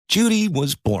Judy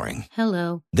was boring.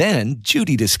 Hello. Then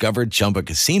Judy discovered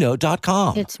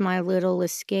ChumbaCasino.com. It's my little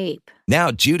escape. Now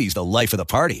Judy's the life of the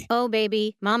party. Oh,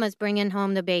 baby, mama's bringing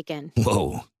home the bacon.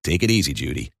 Whoa, take it easy,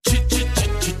 Judy.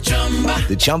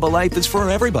 The Chumba life is for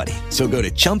everybody. So go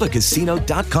to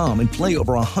ChumbaCasino.com and play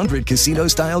over 100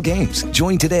 casino-style games.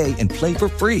 Join today and play for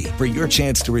free for your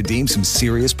chance to redeem some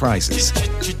serious prizes.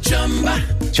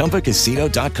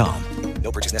 ChumbaCasino.com.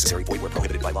 No purchase necessary. Void where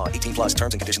prohibited by law. 18 plus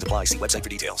terms and conditions apply. See website for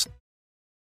details.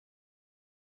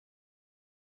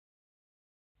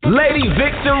 Lady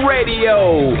Vixen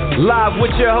Radio, live with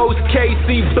your host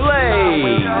Casey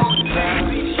Blaze.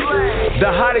 The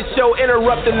hottest show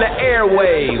interrupting the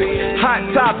airwaves.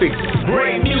 Hot topics,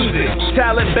 great music,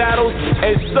 talent battles,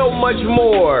 and so much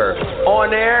more.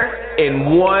 On air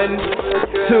in 1,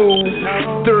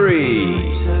 2, 3.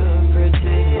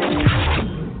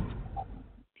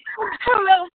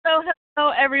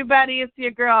 Hello, everybody. It's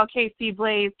your girl, Casey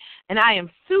Blaze, and I am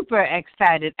super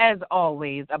excited, as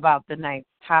always, about the night's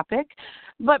topic.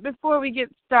 But before we get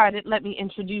started, let me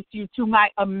introduce you to my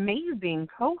amazing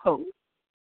co-host.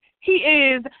 He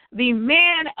is the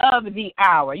man of the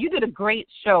hour. You did a great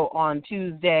show on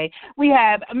Tuesday. We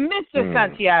have Mr.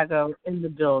 Santiago in the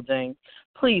building.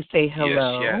 Please say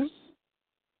hello. Yes.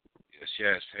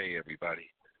 Hey,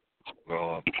 everybody.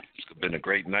 Well, it's been a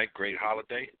great night, great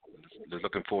holiday.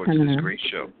 Looking forward to this great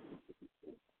show.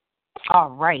 All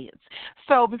right.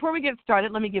 So before we get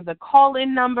started, let me give the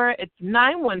call-in number. It's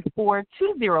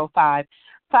 914-205-5816.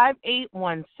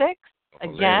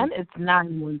 Again, it's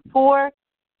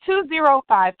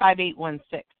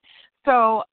 914-205-5816.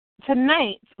 So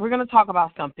tonight we're going to talk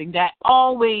about something that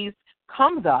always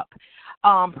comes up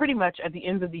pretty much at the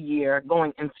end of the year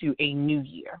going into a new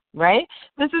year, right?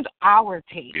 This is our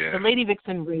take, the Lady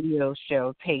Vixen radio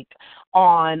show take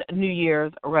on New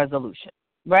Year's resolution,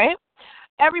 right?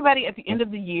 Everybody at the end of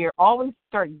the year always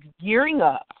start gearing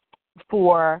up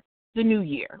for the new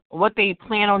year, what they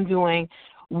plan on doing,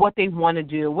 what they want to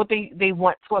do, what they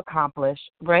want to accomplish,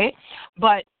 right?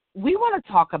 But we want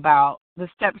to talk about the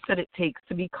steps that it takes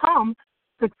to become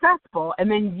successful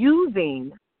and then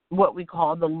using what we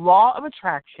call the law of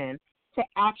attraction to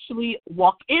actually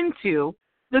walk into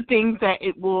the things that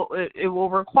it will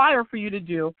require for you to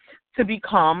do to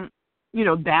become,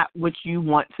 that which you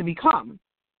want to become.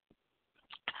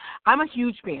 I'm a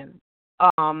huge fan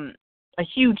of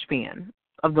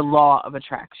the law of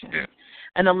attraction. Yeah.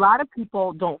 And a lot of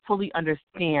people don't fully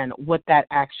understand what that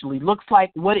actually looks like,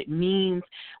 what it means.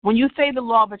 When you say the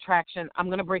law of attraction, I'm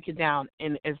going to break it down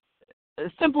in as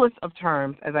simplest of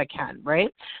terms as I can,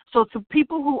 right? So to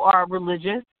people who are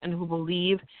religious and who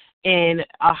believe in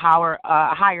a higher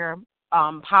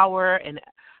power and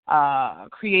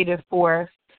creative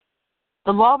force,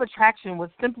 the law of attraction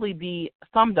would simply be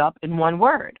summed up in one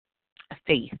word: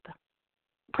 faith.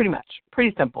 Pretty much.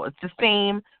 Pretty simple. It's the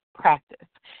same practice.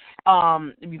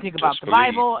 If you think about the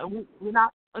Bible, we're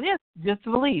not, just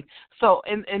to believe. So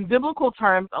in biblical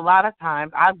terms, a lot of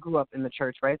times, I grew up in the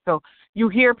church, right? So you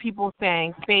hear people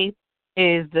saying faith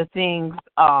is the things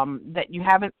that you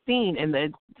haven't seen and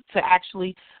to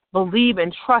actually believe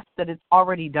and trust that it's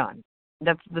already done.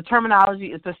 That's the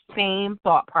terminology is the same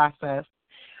thought process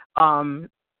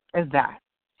as that.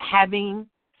 Having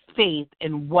faith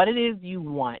in what it is you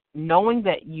want, knowing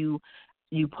that you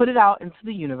put it out into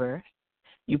the universe,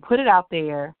 you put it out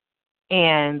there,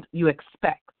 and you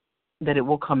expect that it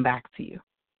will come back to you.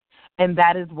 And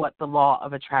that is what the law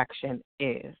of attraction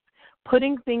is.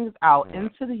 Putting things out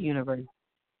into the universe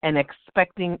and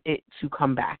expecting it to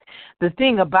come back. The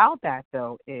thing about that,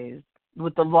 though, is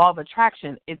with the law of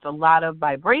attraction, it's a lot of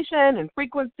vibration and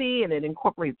frequency, and it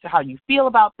incorporates how you feel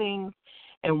about things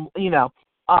and,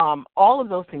 all of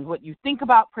those things, what you think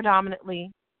about predominantly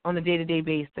on a day-to-day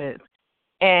basis.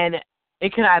 And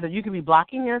it can you can be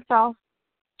blocking yourself,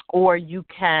 or you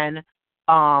can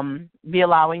be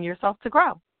allowing yourself to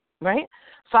grow, right?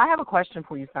 So I have a question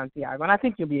for you, Santiago, and I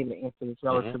think you'll be able to answer this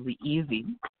relatively easy.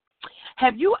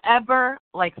 Have you ever,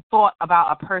 thought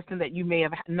about a person that you may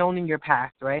have known in your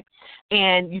past, right?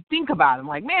 And you think about them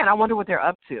like, man, I wonder what they're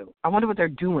up to. I wonder what they're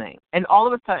doing. And all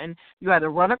of a sudden, you either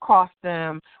run across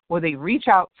them, or they reach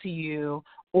out to you,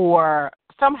 or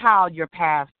somehow your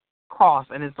paths cross,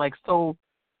 and it's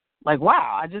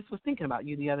wow, I just was thinking about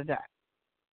you the other day.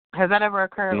 Has that ever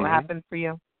occurred or happened for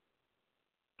you?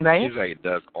 Right? Seems like it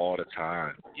does all the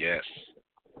time. Yes.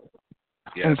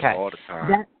 Yes, okay. All the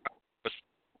time.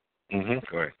 Go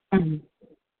ahead.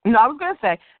 No, I was going to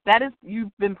say, that is,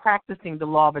 you've been practicing the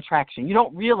law of attraction. You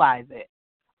don't realize it.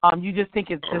 You just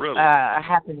think it's just a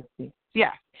happenstance.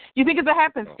 Yeah. You think it's a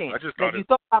happenstance. I just thought you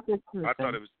thought about this I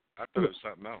thought it was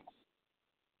something else.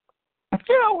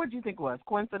 What do you think it was?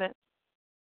 Coincidence?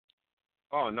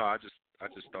 Oh no, I just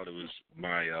thought it was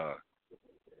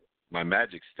my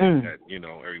magic stick that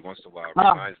every once in a while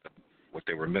reminds them what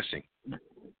they were missing.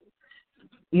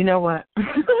 You know what?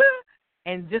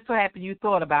 And just so happened you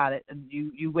thought about it.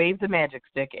 You waved the magic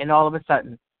stick, and all of a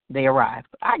sudden they arrived.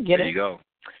 I get it. There you go.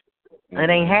 It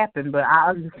ain't happened, but I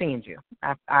understand you.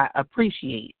 I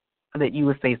appreciate that you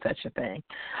would say such a thing.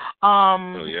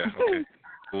 Oh yeah. Okay.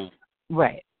 Cool.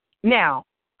 Right. Now,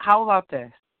 how about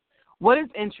this? What is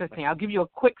interesting? I'll give you a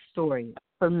quick story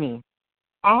for me.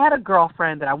 I had a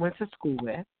girlfriend that I went to school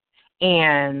with,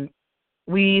 and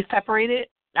we separated,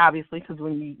 obviously, because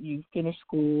when you finish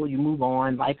school, you move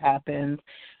on, life happens.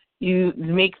 You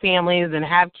make families and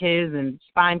have kids and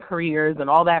find careers and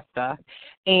all that stuff.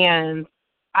 And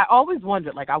I always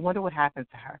wondered, I wonder what happened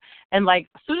to her. And, as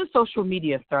soon as social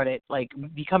media started,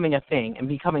 becoming a thing and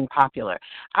becoming popular,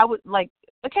 I would,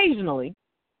 occasionally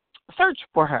search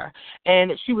for her.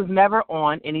 And she was never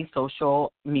on any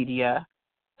social media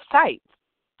sites,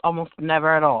 almost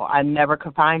never at all. I never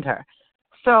could find her.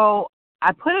 So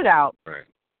I put it out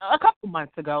a couple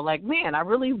months ago, man, I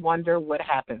really wonder what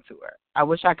happened to her. I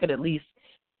wish I could at least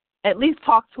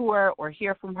talk to her or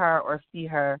hear from her or see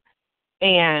her.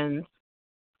 And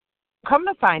come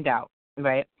to find out,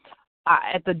 right,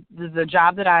 at the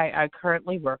job that I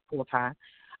currently work full time,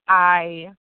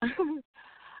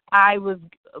 it was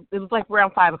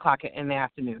around 5 o'clock in the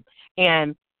afternoon.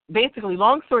 And basically,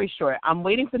 long story short, I'm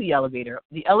waiting for the elevator.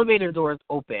 The elevator door is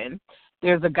open.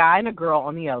 There's a guy and a girl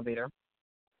on the elevator.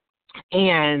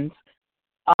 And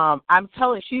I'm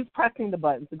telling, she's pressing the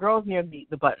buttons. The girl's near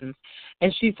the buttons.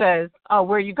 And she says, oh,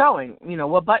 where are you going?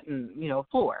 What button,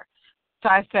 floor? So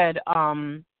I said,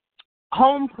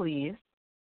 home, please.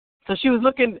 So she was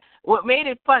looking. What made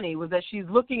it funny was that she's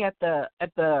looking at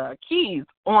the keys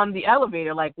on the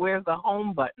elevator, where's the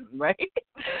home button, right?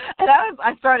 And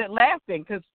I started laughing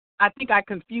because I think I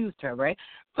confused her, right?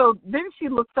 So then she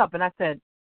looks up and I said,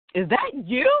 is that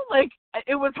you?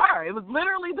 It was her. It was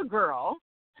literally the girl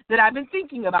that I've been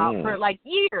thinking about for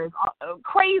years, a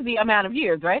crazy amount of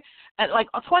years, right? And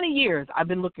 20 years I've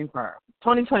been looking for her.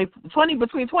 20,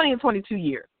 between 20 and 22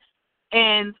 years.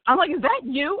 And I'm like, is that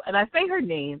you? And I say her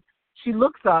name. She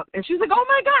looks up and she's like, oh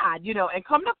my God, and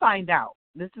come to find out,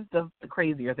 this is the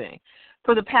crazier thing.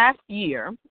 For the past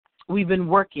year, we've been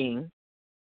working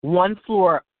one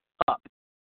floor up.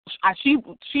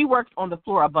 She works on the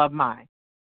floor above mine,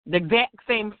 the exact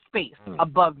same space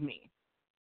above me.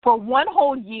 For one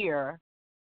whole year,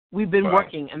 we've been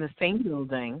working in the same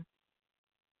building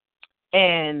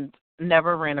and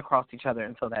never ran across each other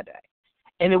until that day.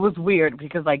 And it was weird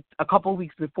because, a couple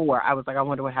weeks before, I was like, I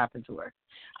wonder what happened to her.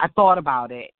 I thought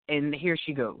about it, and here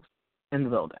she goes in the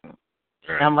building. Right.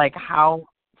 And I'm like, how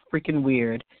freaking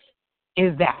weird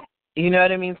is that? You know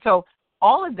what I mean? So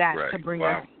all of that to bring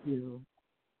us to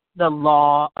the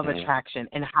law of attraction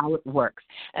and how it works.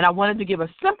 And I wanted to give a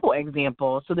simple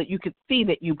example so that you could see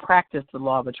that you practice the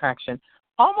law of attraction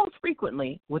almost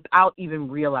frequently without even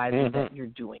realizing that you're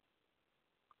doing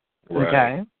it. Right.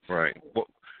 Okay? Right.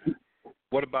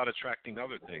 What about attracting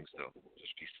other things, though?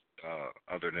 Just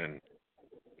other than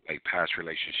past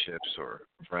relationships or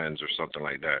friends or something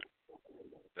like that.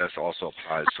 That also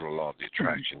applies to the law of the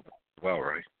attraction as well,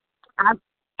 right?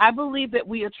 I believe that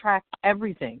we attract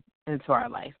everything into our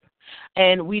life,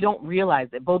 and we don't realize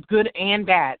it. Both good and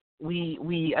bad,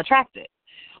 we attract it.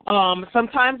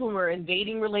 Sometimes when we're in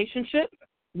dating relationships,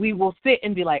 we will sit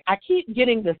and be like, I keep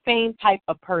getting the same type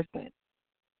of person.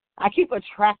 I keep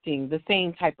attracting the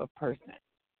same type of person,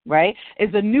 right?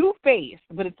 It's a new face,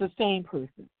 but it's the same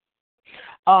person.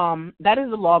 That is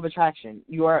the law of attraction.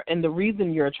 And the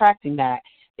reason you're attracting that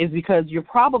is because you're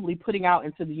probably putting out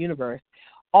into the universe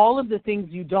all of the things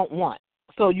you don't want.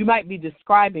 So you might be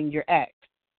describing your ex,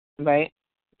 right?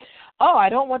 Oh, I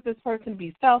don't want this person to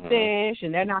be selfish,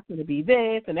 and they're not going to be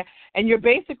this, and you're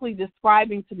basically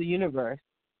describing to the universe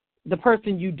the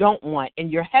person you don't want,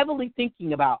 and you're heavily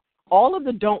thinking about all of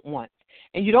the don't wants,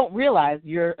 and you don't realize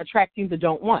you're attracting the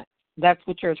don't want. That's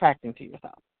what you're attracting to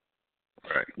yourself.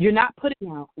 Right. You're not putting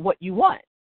out what you want.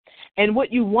 And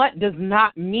what you want does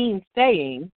not mean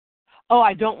saying, oh,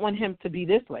 I don't want him to be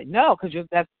this way. No, because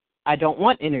that's I don't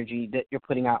want energy that you're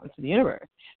putting out into the universe.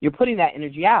 You're putting that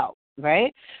energy out,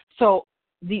 right? So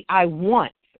the I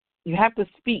want, you have to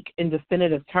speak in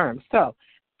definitive terms. So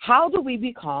how do we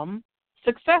become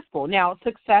successful? Now,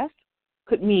 success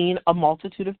could mean a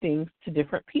multitude of things to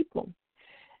different people.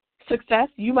 Success,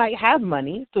 you might have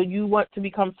money, so you want to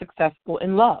become successful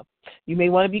in love. You may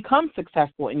want to become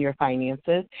successful in your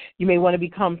finances. You may want to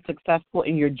become successful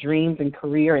in your dreams and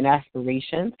career and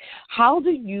aspirations. How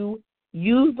do you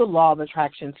use the law of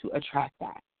attraction to attract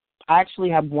that. I actually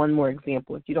have one more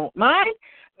example, if you don't mind,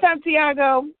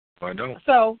 Santiago. I don't.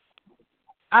 So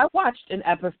I watched an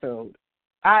episode.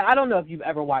 I don't know if you've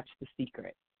ever watched The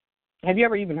Secret. Have you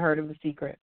ever even heard of The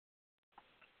Secret?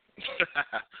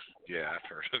 Yeah, I've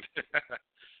heard of it.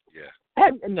 Yeah.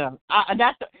 No,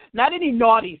 not any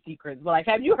naughty secrets, but like,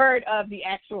 have you heard of The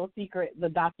Actual Secret, the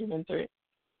documentary?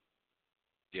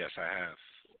 Yes, I have.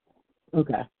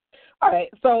 Okay. All right.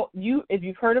 So if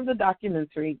you've heard of the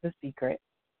documentary, The Secret,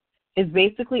 is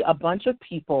basically a bunch of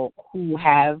people who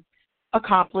have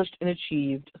accomplished and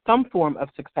achieved some form of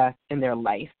success in their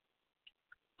life.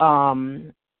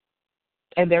 And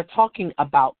they're talking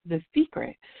about the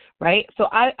secret, right? So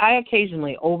I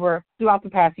occasionally, throughout the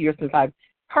past year since I've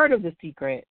heard of The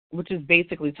Secret, which is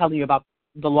basically telling you about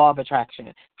the law of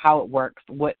attraction, how it works,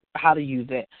 how to use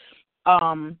it.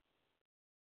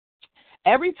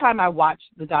 Every time I watch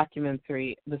the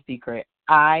documentary, The Secret,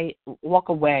 I walk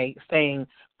away saying,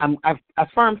 I've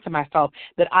affirmed to myself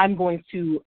that I'm going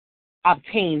to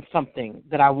obtain something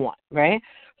that I want, right?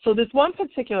 So this one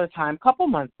particular time, a couple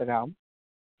months ago,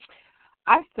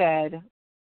 I said,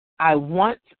 I'm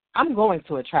going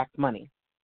to attract money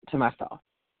to myself,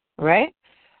 right?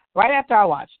 Right after I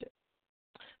watched it.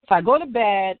 So I go to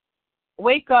bed,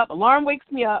 wake up, alarm wakes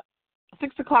me up,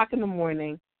 6 o'clock in the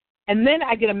morning, and then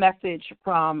I get a message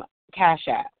from Cash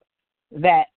App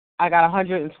that I got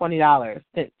 $120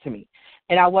 sent to me.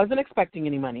 And I wasn't expecting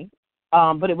any money,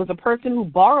 but it was a person who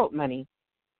borrowed money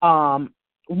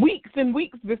weeks and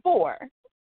weeks before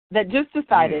that just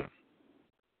decided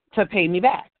to pay me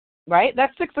back, right?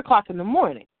 That's 6 o'clock in the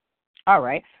morning. All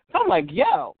right. So I'm like,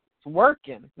 yo, it's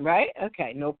working, right?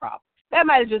 Okay, no problem. That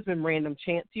might have just been random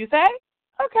chance, you say?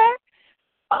 Okay.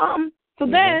 So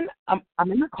then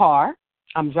I'm in the car.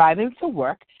 I'm driving to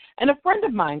work, and a friend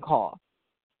of mine calls.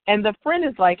 And the friend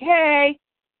is like, hey,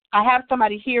 I have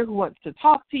somebody here who wants to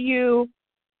talk to you.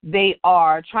 They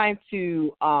are trying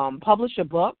to publish a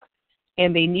book,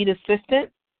 and they need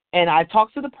assistance. And I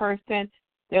talked to the person.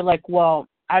 They're like, well,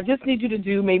 I just need you to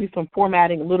do maybe some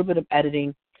formatting, a little bit of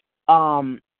editing.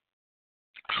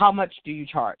 How much do you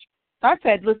charge? So I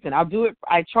said, listen, I'll do it.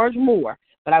 I charge more,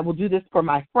 but I will do this for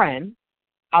my friend.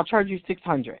 I'll charge you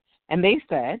 $600. And they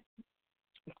said,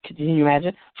 can you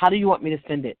imagine? How do you want me to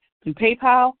send it? Through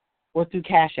PayPal or through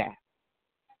Cash App?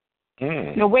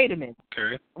 No, wait a minute.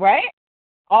 Okay. Right?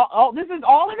 All this is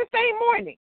all in the same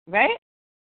morning, right?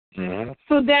 Mm-hmm.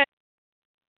 So then,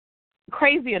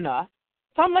 crazy enough.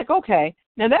 So I'm like, okay,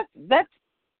 now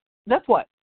that's what?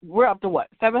 We're up to what?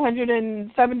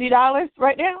 $770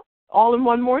 right now, all in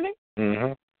one morning.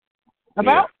 Mm-hmm.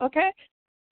 About okay.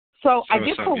 So I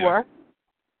get to yeah. work.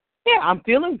 Yeah, I'm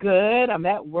feeling good. I'm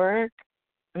at work.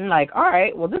 I'm like, all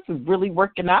right, well, this is really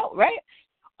working out, right?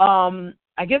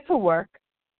 I get to work.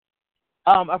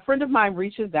 A friend of mine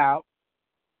reaches out,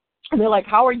 and they're like,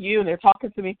 how are you? And they're talking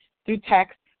to me through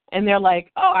text, and they're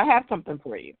like, oh, I have something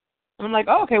for you. And I'm like,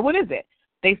 oh, okay, what is it?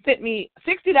 They sent me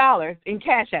 $60 in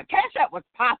Cash App. Cash App was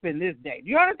popping this day. Do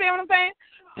you understand what I'm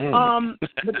saying?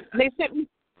 But they sent me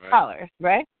 $60,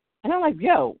 right? And I'm like,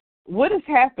 yo, what is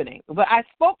happening? But I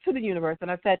spoke to the universe,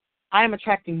 and I said, I am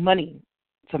attracting money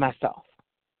to myself.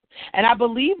 And I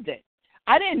believed it.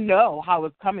 I didn't know how it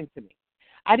was coming to me.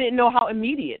 I didn't know how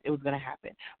immediate it was going to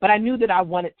happen. But I knew that I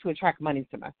wanted to attract money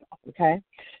to myself, okay?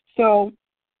 So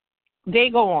they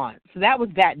go on. So that was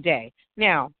that day.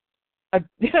 Now, a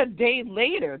day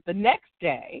later, the next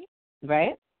day,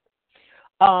 right,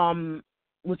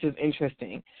 which is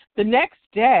interesting, the next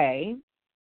day,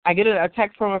 I get a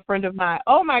text from a friend of mine,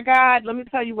 oh, my God, let me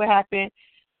tell you what happened.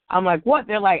 I'm like, what?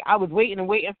 They're like, I was waiting and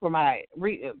waiting for my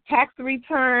tax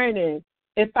return, and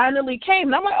it finally came.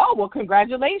 And I'm like, oh, well,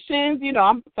 congratulations. You know,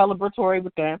 I'm celebratory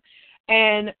with them.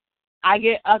 And I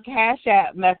get a Cash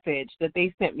App message that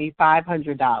they sent me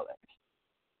 $500.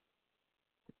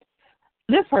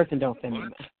 This person don't send me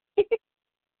money.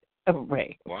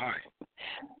 Right. Why?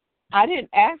 I didn't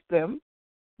ask them,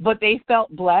 but they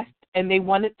felt blessed, and they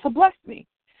wanted to bless me.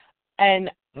 And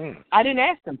I didn't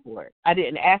ask them for it. I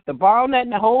didn't ask to borrow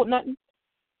nothing, to hold nothing.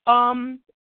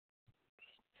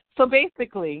 So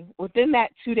basically, within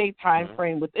that 2-day time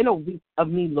frame, within a week of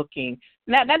me looking,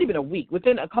 not even a week,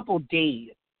 within a couple of days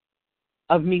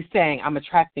of me saying I'm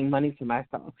attracting money to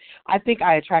myself, I think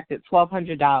I attracted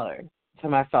 $1,200 to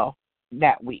myself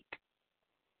that week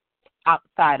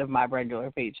outside of my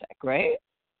regular paycheck, right?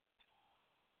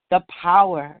 The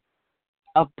power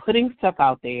of putting stuff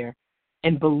out there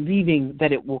and believing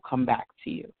that it will come back to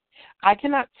you. I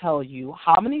cannot tell you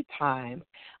how many times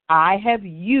I have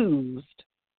used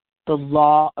the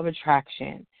law of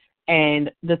attraction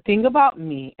And the thing about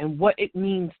me and what it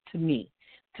means to me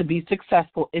to be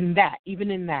successful in that, even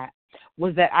in that,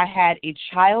 was that I had a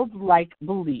childlike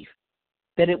belief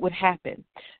that it would happen.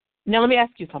 Now, let me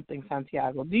ask you something,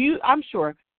 Santiago. I'm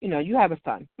sure, you have a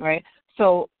son, right?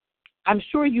 So I'm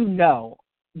sure you know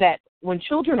that when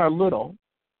children are little,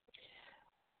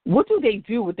 what do they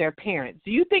do with their parents?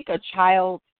 Do you think a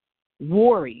child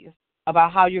worries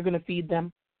about how you're going to feed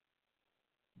them?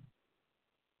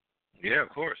 Yeah, of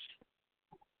course.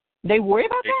 They worry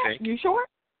about They that? think. You sure?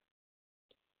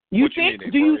 What you mean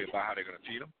they worry about how they're going to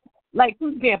feed them? Like, for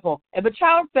example, if a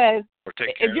child says, Or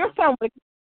take care if your of them? son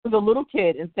was a little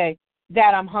kid and say,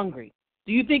 Dad, I'm hungry,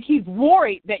 do you think he's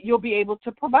worried that you'll be able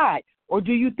to provide? Or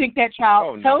do you think that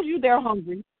child tells you they're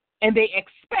hungry and they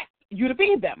expect you to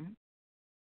feed them?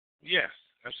 Yes,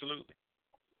 absolutely.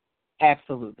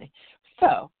 Absolutely.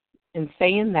 So, in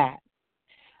saying that,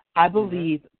 I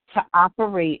believe to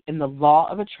operate in the law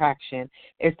of attraction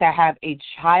is to have a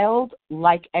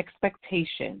childlike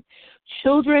expectation.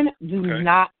 Children do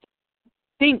not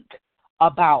think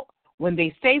about when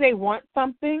they say they want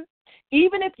something,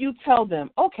 even if you tell them,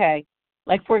 okay,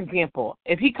 like for example,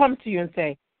 if he comes to you and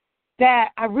say, Dad,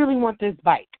 I really want this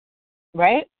bike,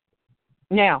 right?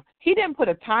 Now, he didn't put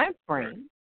a time frame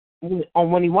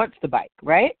on when he wants the bike,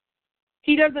 right?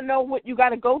 He doesn't know what you got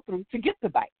to go through to get the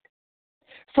bike.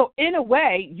 So in a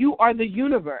way, you are the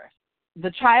universe.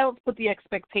 The child put the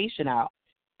expectation out,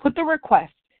 put the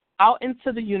request out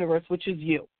into the universe, which is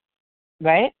you,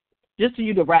 right? Just for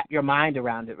you to wrap your mind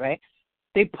around it, right?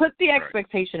 They put the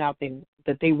expectation out there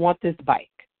that they want this bike.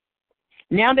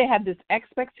 Now they have this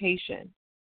expectation,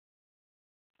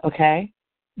 okay,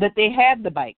 that they have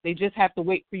the bike. They just have to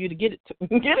wait for you to get it to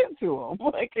them.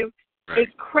 Like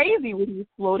it's crazy when you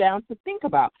slow down to think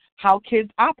about how kids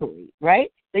operate, right?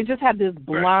 They just have this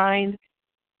blind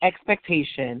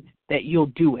expectation that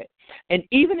you'll do it. And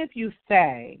even if you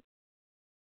say,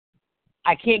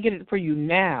 I can't get it for you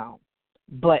now,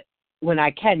 but when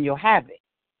I can, you'll have it,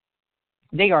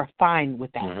 they are fine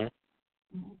with that.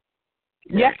 Mm-hmm.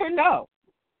 Yes or no?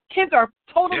 Kids are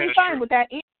totally fine with that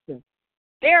answer.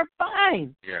 They're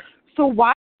fine. Yeah. So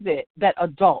why is it that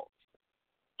adults,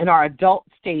 in our adult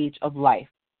stage of life,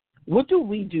 what do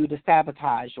we do to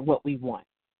sabotage what we want?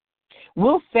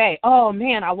 We'll say, oh,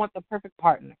 man, I want the perfect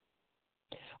partner.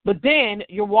 But then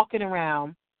you're walking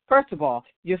around, first of all,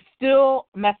 you're still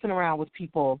messing around with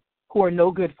people who are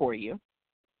no good for you.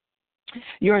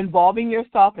 You're involving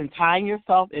yourself and tying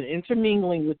yourself and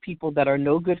intermingling with people that are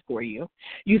no good for you.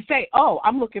 You say, oh,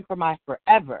 I'm looking for my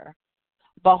forever.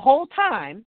 The whole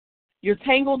time, you're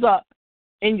tangled up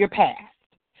in your past.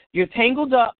 You're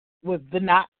tangled up with the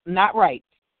not right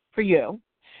for you.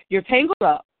 You're tangled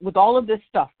up with all of this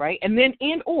stuff, right? And then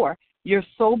or you're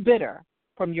so bitter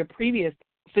from your previous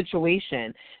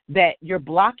situation that you're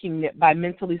blocking it by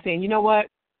mentally saying, you know what?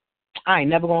 I ain't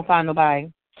never going to find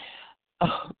nobody.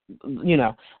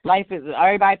 Life is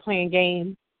everybody playing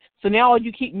games. So now all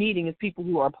you keep meeting is people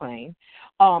who are playing.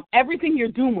 Everything you're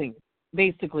doing,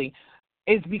 basically,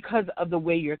 is because of the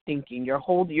way you're thinking.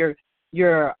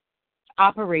 You're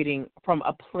operating from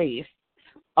a place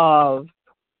of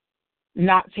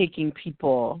not taking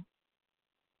people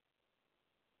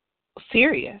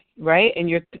serious, right? And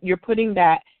you're putting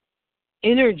that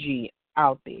energy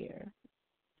out there,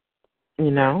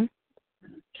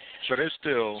 So there's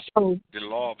still the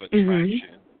law of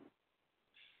attraction.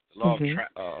 The law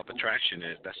of attraction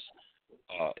is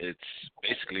it's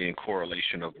basically in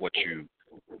correlation of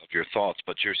your thoughts,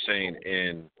 but you're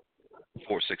saying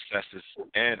for successes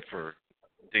and for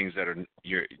things that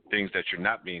you're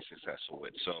not being successful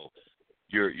with. So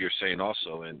you're saying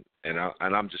also, and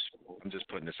I'm just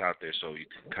putting this out there so you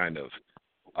can kind of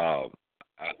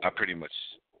I pretty much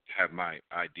have my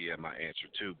idea, my answer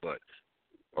too,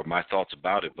 or my thoughts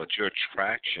about it. But your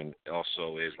attraction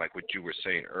also is like what you were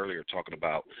saying earlier, talking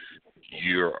about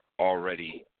you're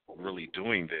already really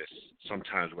doing this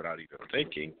sometimes without even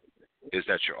thinking. Is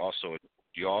that you're also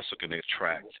going to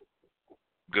attract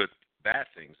bad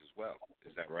things as well.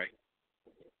 Is that right?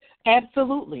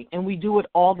 Absolutely. And we do it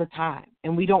all the time.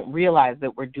 And we don't realize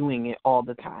that we're doing it all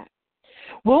the time.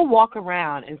 We'll walk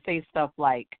around and say stuff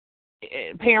like,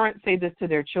 parents say this to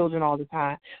their children all the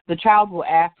time. The child will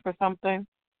ask for something,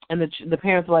 and the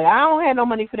parents are like, I don't have no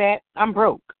money for that. I'm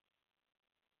broke.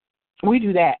 We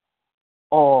do that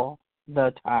all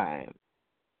the time.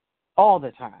 All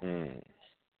the time.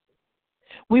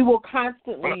 We will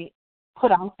constantly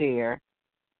put out there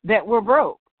that we're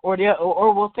broke, or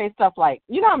we'll say stuff like,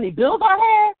 you know how many bills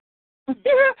I have?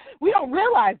 We don't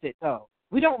realize it, though.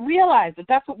 We don't realize that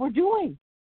that's what we're doing.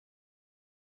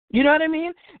 You know what I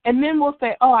mean? And then we'll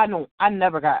say, oh, I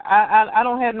never got, I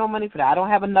don't have no money for that. I don't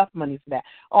have enough money for that.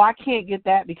 Oh, I can't get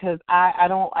that because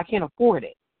I can't afford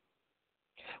it.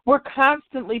 We're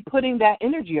constantly putting that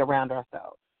energy around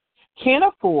ourselves. Can't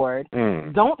afford,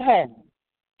 don't have,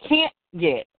 can't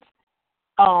get,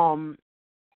 I'm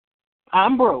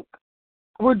broke.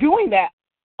 We're doing that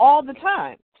all the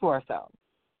time to ourselves.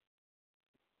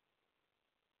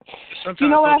 Sometimes you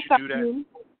know what don't I you do that? doing?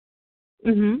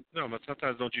 Mm-hmm. No, but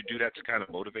sometimes don't you do that to kind of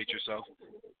motivate yourself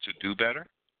to do better?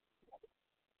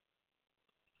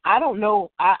 I don't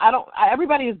know.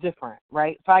 Everybody is different,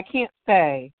 right? So I can't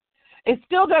say. It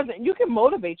still doesn't. You can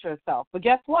motivate yourself, but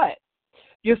guess what?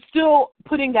 You're still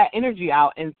putting that energy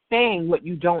out and saying what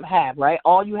you don't have, right?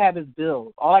 All you have is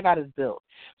bills. All I got is bills.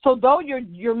 So though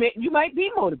you might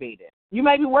be motivated. You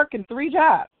might be working 3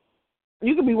 jobs.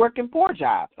 You could be working 4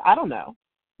 jobs. I don't know,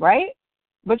 right?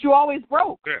 But you always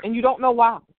broke, and you don't know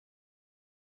why.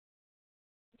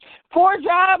 4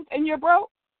 jobs and you're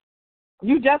broke?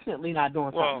 You definitely not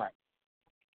doing something right.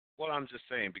 Well, I'm just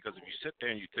saying, because if you sit there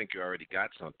and you think you already got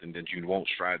something, then you won't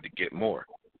strive to get more.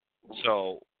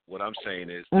 So what I'm saying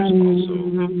is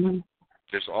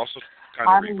there's also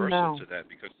kind of reversal to that,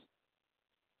 because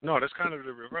there's kind of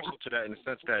the reversal to that in the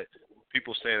sense that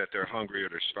people say that they're hungry or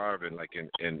they're starving, like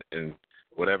in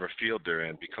whatever field they're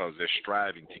in, because they're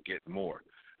striving to get more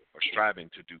or striving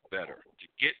to do better, to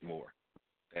get more.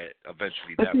 That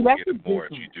eventually that will get it more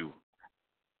if you do.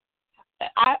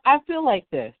 I feel like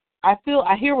this. I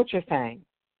hear what you're saying,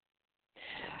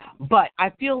 but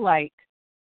I feel like,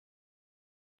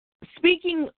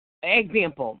 speaking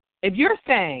example, if you're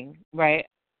saying, right,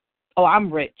 oh,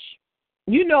 I'm rich,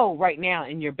 you know right now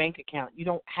in your bank account you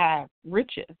don't have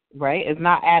riches, right? It's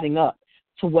not adding up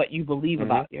to what you believe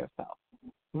about yourself,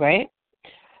 right?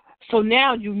 So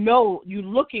now you know, you're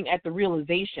looking at the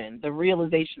realization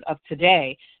of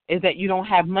today is that you don't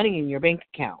have money in your bank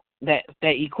account that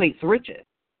equates riches,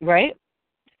 right?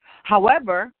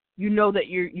 However, you know that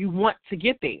you want to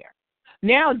get there.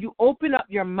 Now you open up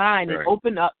your mind and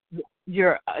open up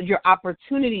your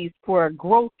opportunities for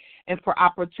growth and for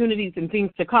opportunities and things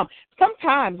to come.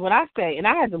 Sometimes when I say, and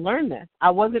I had to learn this,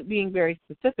 I wasn't being very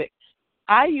specific.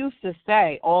 I used to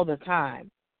say all the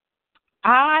time,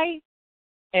 I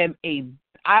am a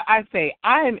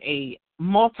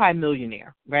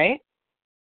multimillionaire, right?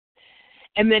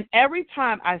 And then every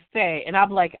time I say, and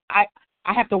I'm like, I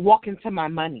have to walk into my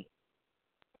money.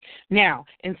 Now,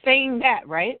 in saying that,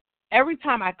 right, every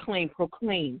time I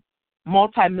proclaim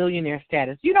multimillionaire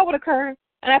status, you know what occurs?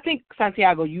 And I think,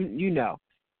 Santiago, you know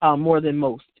more than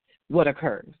most what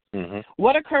occurs. Mm-hmm.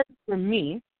 What occurs for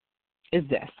me is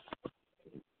this.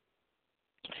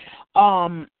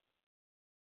 I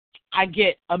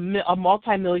get a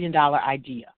multi-million-dollar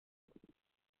idea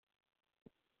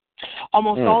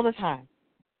almost all the time.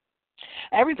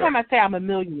 Every time I say I'm a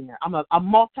millionaire, I'm a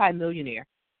multi-millionaire,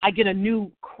 I get a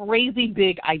new crazy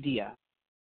big idea.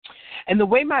 And the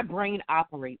way my brain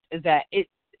operates is that it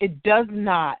does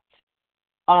not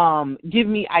give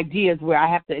me ideas where I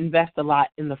have to invest a lot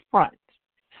in the front.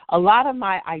 A lot of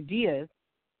my ideas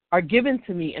are given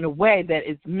to me in a way that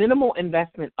is minimal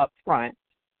investment up front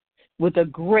with a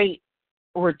great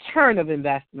return of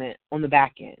investment on the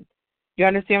back end. You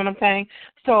understand what I'm saying?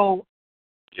 So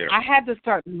I had to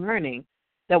start learning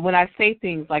that when I say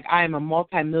things like I am a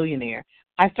multimillionaire,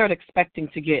 I start expecting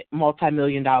to get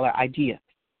multimillion-dollar ideas.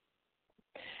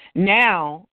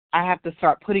 Now I have to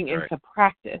start putting into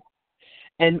practice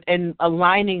and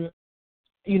aligning,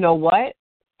 you know what?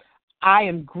 I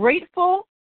am grateful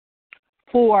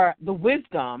for the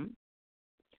wisdom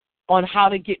on how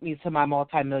to get me to my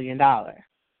multimillion-dollar.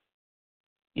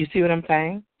 You see what I'm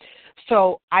saying?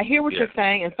 So I hear what you're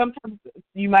saying, and sometimes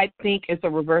you might think it's a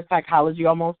reverse psychology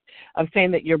almost of saying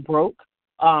that you're broke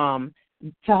to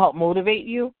help motivate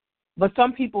you. But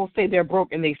some people say they're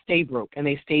broke and they stay broke and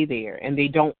they stay there and they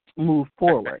don't move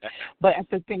forward. But at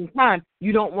the same time,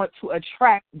 you don't want to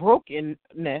attract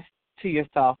brokenness to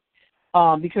yourself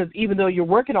because even though you're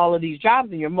working all of these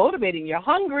jobs and you're motivating, you're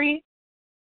hungry,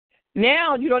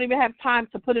 now you don't even have time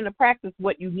to put into practice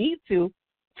what you need to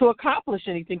accomplish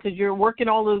anything because you're working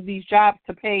all of these jobs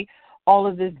to pay all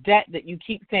of this debt that you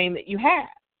keep saying that you have.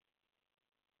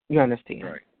 You understand?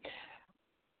 Right.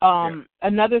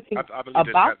 Another thing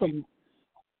about them.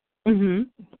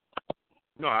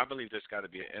 No, I believe there's got to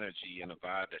be an energy and a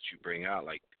vibe that you bring out.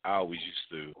 Like I always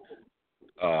used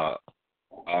to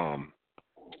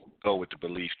go with the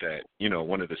belief that, you know,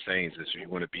 one of the sayings is you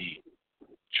want to be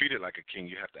treated like a king,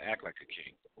 you have to act like a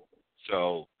king.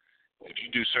 So if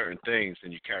you do certain things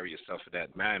and you carry yourself in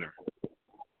that manner,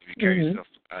 if you carry yourself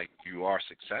like you are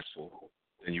successful,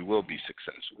 then you will be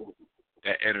successful.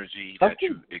 That energy that Okay.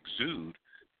 you exude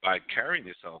by carrying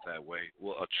yourself that way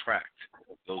will attract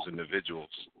those individuals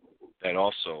that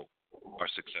also are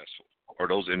successful, or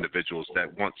those individuals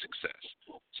that want success.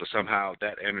 So somehow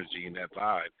that energy and that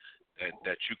vibe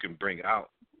that you can bring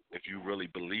out, if you really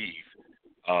believe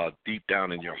deep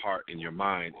down in your heart, in your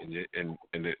mind, and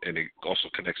it also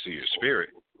connects to your spirit,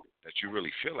 that you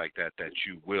really feel like that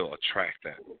you will attract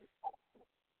that.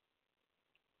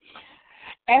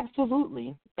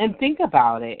 Absolutely. And think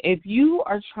about it. If you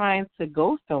are trying to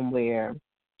go somewhere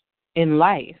in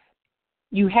life,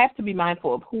 you have to be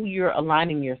mindful of who you're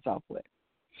aligning yourself with.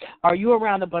 Are you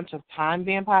around a bunch of time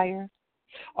vampires?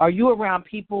 Are you around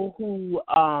people who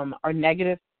are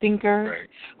negative thinkers, Right.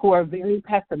 who are very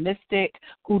pessimistic,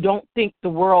 who don't think the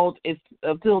world is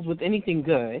filled with anything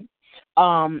good,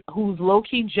 who's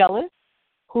low-key jealous,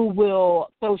 who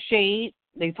will throw shade?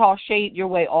 They toss shade your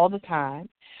way all the time.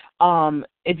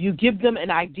 If you give them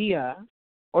an idea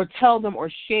or tell them or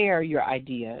share your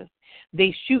ideas,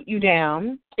 they shoot you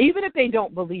down. Even if they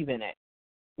don't believe in it,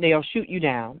 they'll shoot you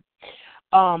down.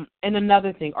 And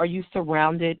another thing, are you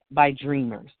surrounded by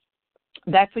dreamers?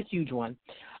 That's a huge one.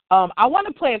 I want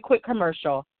to play a quick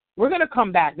commercial. We're going to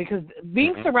come back because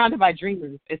being surrounded by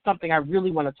dreamers is something I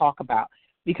really want to talk about,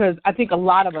 because I think a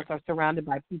lot of us are surrounded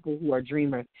by people who are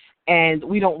dreamers, and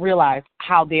we don't realize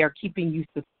how they are keeping you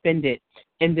suspended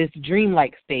in this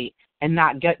dreamlike state and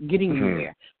not getting you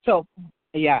there. So,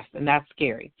 yes, and that's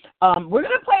scary. We're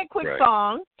going to play a quick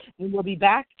song, and we'll be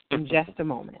back in just a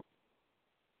moment.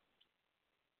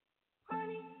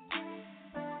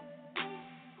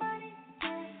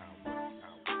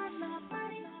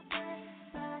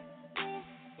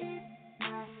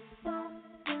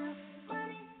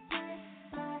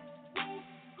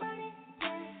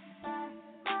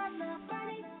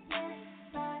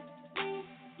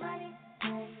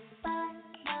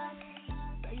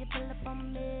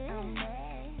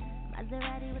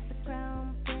 Maserati with the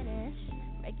chrome finish,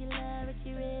 regular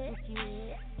Ricky Rich,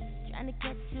 trying to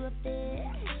get you up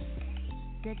there.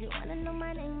 Said you wanna know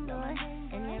my name, boy,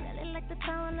 and you really like the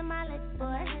tone of my lips,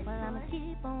 boy. Well, I'ma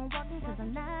keep on walking 'cause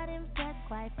I'm not impressed.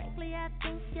 Quite frankly, I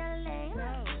think you're lame.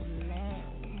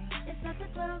 Lame. It's not the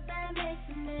 12 that makes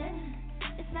you men.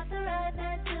 It's not the ride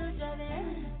that you drive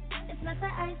in. It's not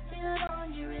the ice filled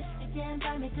on your wrist. You can't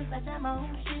buy me 'cause I got my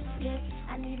own shit, yeah.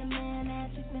 I need a man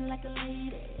that treats me like a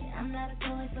lady. I'm not a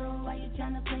toy, so why you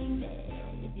tryna play me?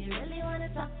 If you really wanna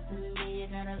talk to me, you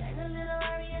gotta learn a little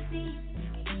R.E.S.E.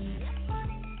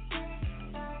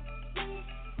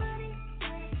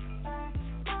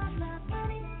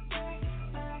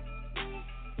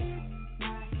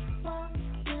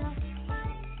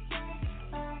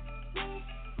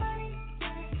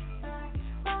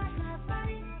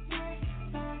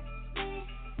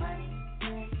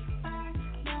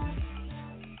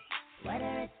 What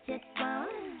a rich chick want,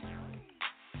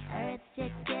 a rich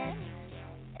chick get,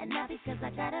 and not because I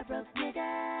got a broke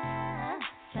nigga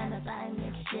tryna buy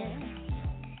me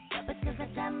shit, but because I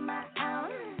got my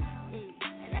own,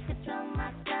 and I control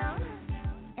my tone,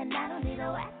 and I don't need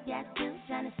a whack ass dude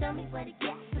tryna show me what he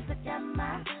got, 'cause I got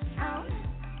my own.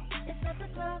 It's not the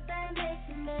clothes that makes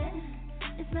you man,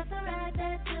 it's not the ride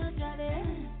that you drive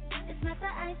in. It's not the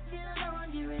ice filled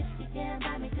on your wrist. You can't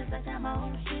buy me 'cause I got my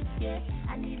own shit, yeah.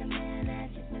 I need a man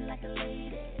that treats me like a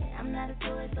lady. I'm not a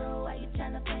toy, so why you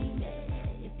tryna play me?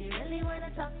 If you really wanna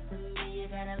talk to me, you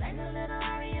gotta learn a little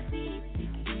R.E.S.E.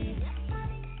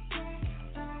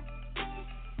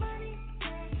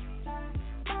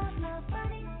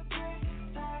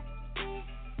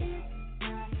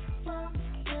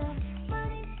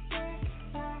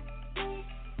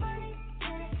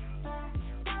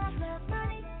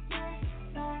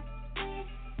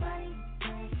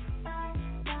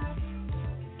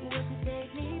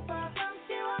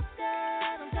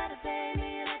 Don't try to pay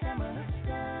me like I'm a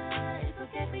star. It's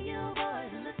okay for you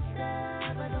boys to look star.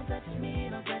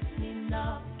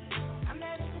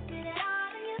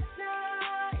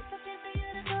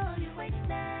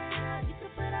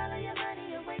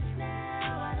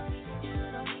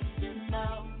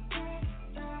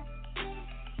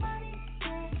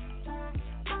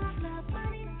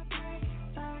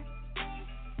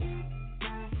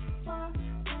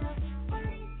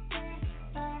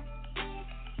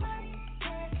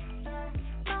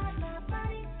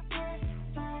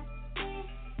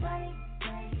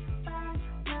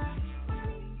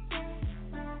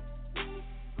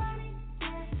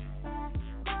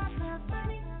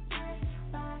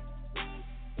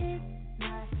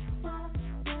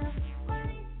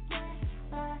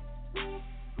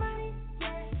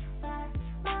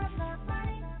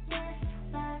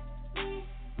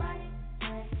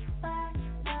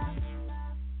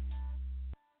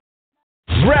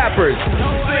 Rappers,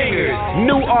 singers,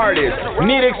 new artists,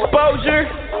 need exposure?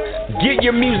 Get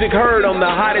your music heard on the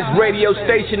hottest radio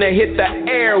station that hit the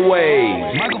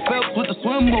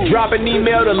airwaves. Drop an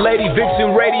email to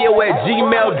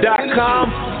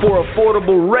ladyvixenradio@gmail.com for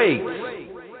affordable rates.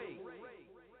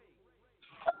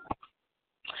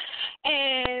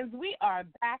 And we are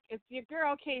back. It's your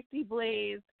girl, Casey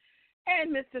Blaze,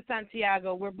 and Mr.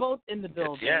 Santiago. We're both in the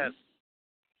building. Yes.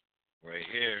 Right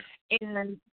here.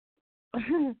 And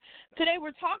today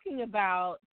we're talking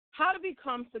about how to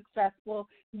become successful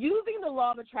using the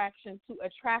law of attraction to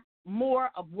attract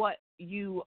more of what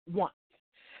you want.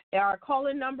 Our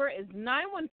call-in number is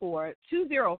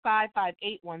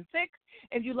 914-205-5816.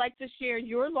 If you'd like to share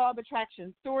your law of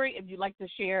attraction story, if you'd like to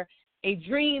share a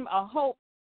dream, a hope,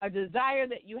 a desire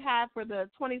that you have for the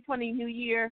 2020 new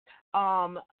year,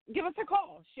 give us a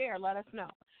call. Share. Let us know.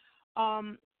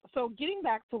 So getting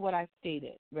back to what I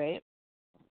stated, right,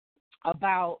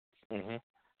 about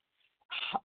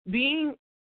being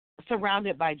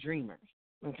surrounded by dreamers,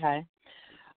 okay?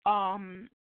 I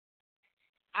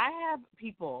have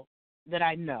people that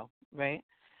I know, right,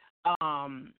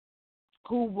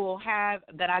 who will have,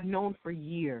 that I've known for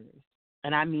years,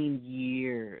 and I mean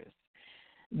years,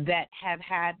 that have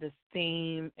had the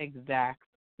same exact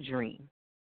dream.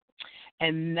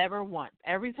 And never once.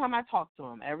 Every time I talk to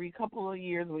them, every couple of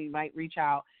years we might reach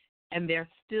out, and they're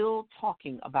still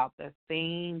talking about the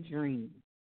same dream.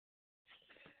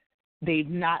 They've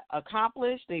not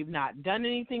accomplished, they've not done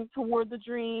anything toward the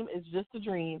dream. It's just a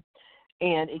dream,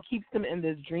 and it keeps them in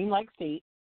this dreamlike state,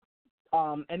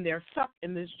 and they're stuck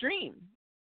in this dream.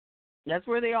 That's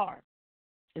where they are,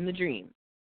 in the dream.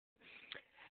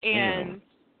 And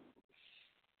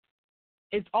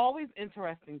it's always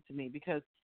interesting to me because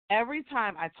every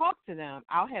time I talk to them,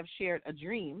 I'll have shared a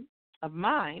dream of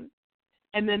mine,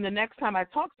 and then the next time I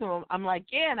talk to them, I'm like,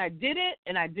 yeah, and I did it,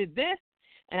 and I did this,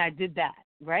 and I did that,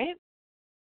 right?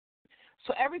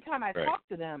 So every time I talk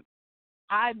to them,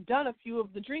 I've done a few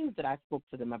of the dreams that I spoke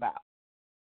to them about.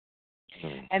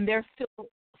 And they're still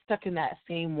stuck in that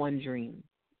same one dream.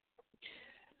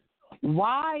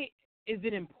 Why is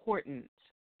it important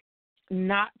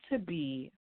not to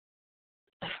be...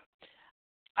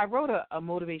 I wrote a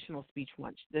motivational speech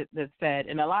once that said,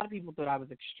 and a lot of people thought I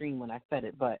was extreme when I said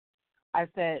it, but I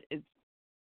said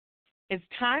it's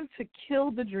time to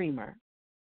kill the dreamer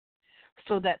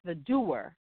so that the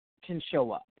doer can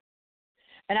show up.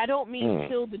 And I don't mean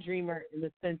kill the dreamer in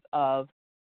the sense of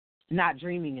not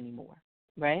dreaming anymore,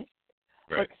 right?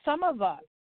 But some of us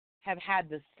have had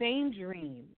the same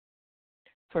dream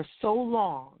for so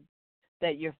long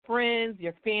that your friends,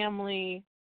 your family,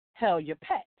 hell, your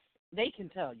pets, they can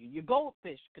tell you. Your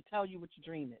goldfish could tell you what your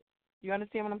dream is. You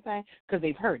understand what I'm saying? Because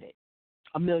they've heard it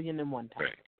 1,000,001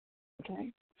 times.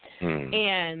 Okay?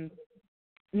 And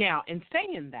now, in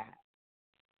saying that,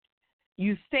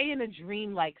 you stay in a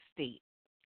dreamlike state.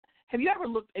 Have you ever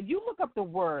looked, if you look up the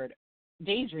word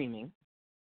daydreaming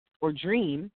or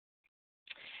dream,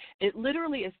 it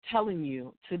literally is telling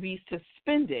you to be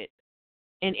suspended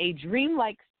in a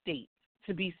dreamlike state,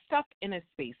 to be stuck in a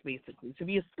space, basically, to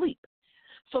be asleep.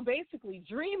 So basically,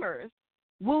 dreamers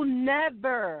will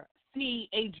never see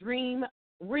a dream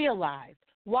realized.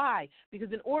 Why?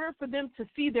 Because in order for them to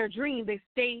see their dream, they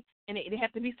stay in it. They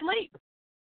have to be asleep.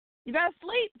 You got to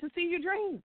sleep to see your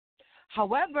dream.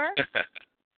 However,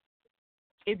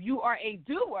 if you are a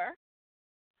doer,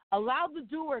 allow the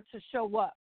doer to show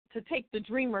up, to take the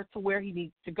dreamer to where he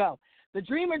needs to go. The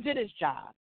dreamer did his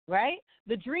job, right?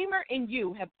 The dreamer and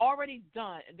you have already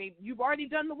done, you've already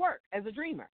done the work as a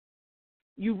dreamer.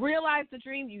 You realized the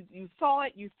dream, you saw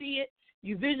it, you see it,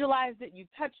 you visualized it, you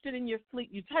touched it in your sleep,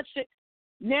 you touched it.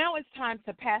 Now it's time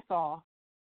to pass off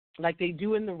like they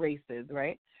do in the races,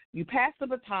 right? You pass the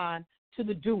baton to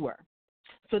the doer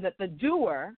so that the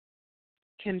doer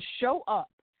can show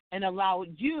up and allow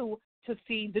you to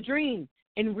see the dream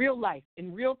in real life,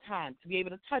 in real time, to be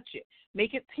able to touch it,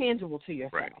 make it tangible to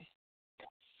yourself.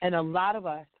 And a lot of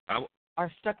us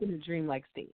are stuck in a dreamlike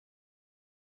state.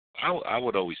 I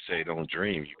would always say don't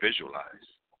dream, you visualize.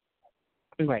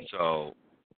 Right. So,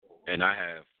 and I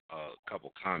have a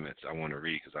couple comments I want to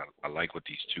read because I like what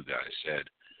these two guys said.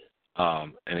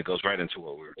 And it goes right into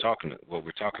what we're talking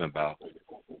about.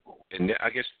 And I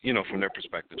guess, from their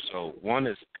perspective. So one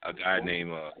is a guy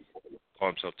named,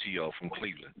 called himself T.O. from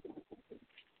Cleveland.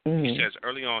 He says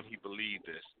early on he believed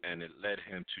this, and it led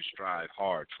him to strive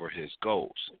hard for his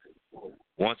goals.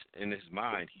 Once in his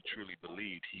mind, he truly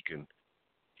believed he couldn't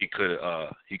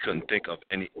think of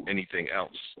anything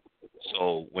else.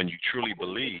 So when you truly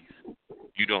believe,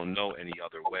 you don't know any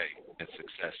other way, and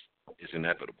success is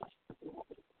inevitable.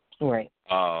 Right.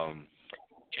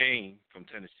 Kane from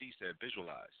Tennessee said,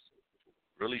 visualize.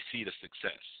 Really see the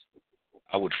success.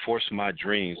 I would force my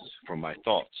dreams from my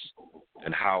thoughts,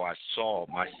 and how I saw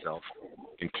myself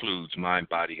includes mind,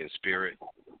 body, and spirit,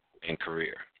 and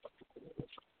career.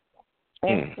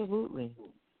 Absolutely.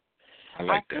 I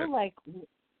like that. Feel like,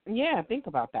 yeah, think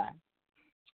about that.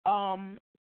 One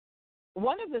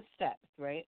of the steps,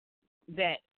 right,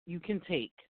 that you can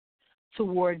take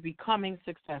toward becoming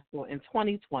successful in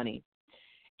 2020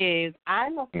 is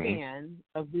I'm a fan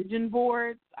of vision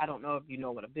boards. I don't know if you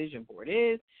know what a vision board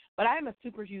is, but I'm a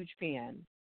super huge fan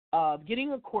of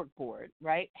getting a cork board,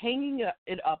 right, hanging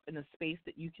it up in a space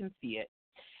that you can see it,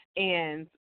 and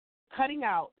cutting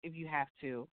out, if you have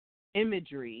to,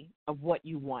 imagery of what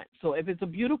you want. So if it's a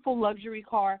beautiful luxury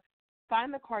car,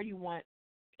 find the car you want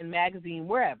in magazine,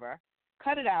 wherever,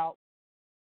 cut it out,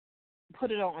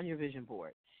 put it on your vision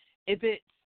board. If it's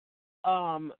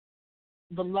the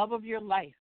love of your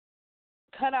life,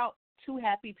 cut out two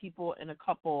happy people and a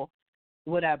couple,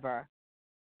 whatever,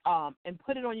 and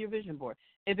put it on your vision board.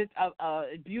 If it's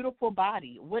a beautiful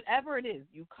body, whatever it is,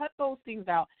 you cut those things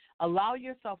out, allow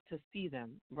yourself to see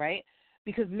them, right?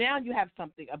 Because now you have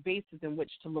something, a basis in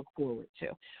which to look forward to.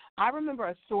 I remember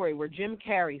a story where Jim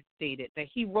Carrey stated that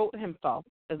he wrote himself,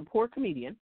 as a poor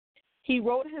comedian, he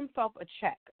wrote himself a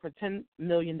check for $10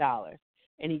 million,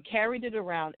 and he carried it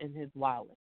around in his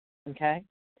wallet, okay?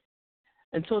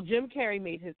 Until Jim Carrey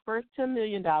made his first $10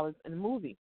 million in a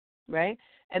movie, right?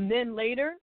 And then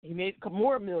later, he made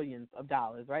more millions of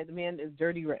dollars, right? The man is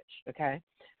dirty rich, okay?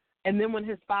 And then when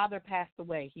his father passed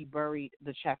away, he buried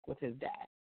the check with his dad.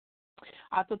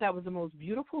 I thought that was the most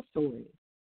beautiful story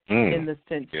in the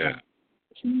sense that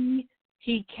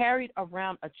he carried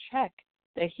around a check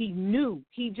that he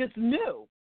just knew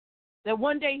that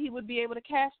one day he would be able to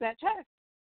cash that check.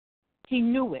 He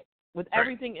knew it with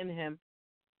everything in him.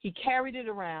 He carried it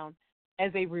around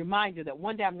as a reminder that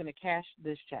one day I'm going to cash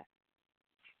this check.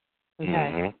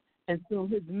 Okay? And so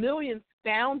his millions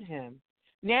found him.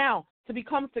 Now, to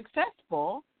become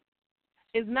successful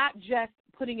is not just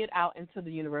putting it out into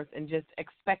the universe and just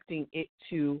expecting it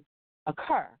to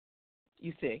occur,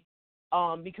 you see.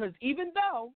 Because even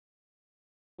though,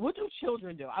 what do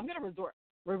children do? I'm going to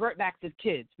revert back to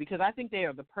kids because I think they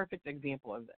are the perfect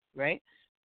example of this, right?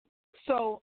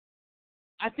 So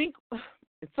I think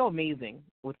it's so amazing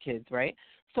with kids, right?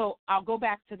 So I'll go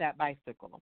back to that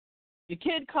bicycle. Your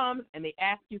kid comes and they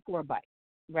ask you for a bike,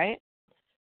 right?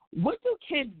 What do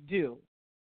kids do?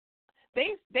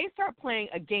 They start playing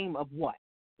a game of what?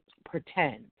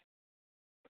 Pretend.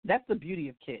 That's the beauty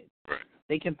of kids. Right.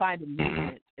 They can find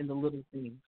amusement in the little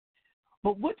things.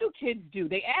 But what do kids do?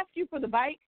 They ask you for the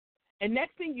bike, and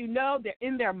next thing you know, they're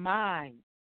in their mind.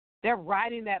 They're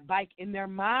riding that bike in their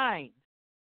mind.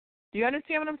 Do you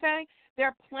understand what I'm saying?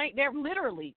 They're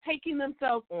literally taking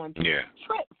themselves on trips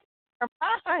in their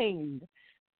mind.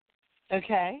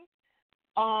 Okay?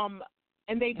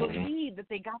 And they believe that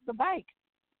they got the bike.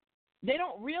 They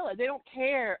don't realize, they don't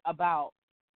care about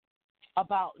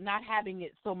not having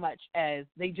it so much as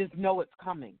they just know it's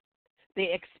coming.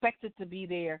 They expect it to be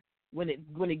there. When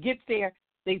it gets there,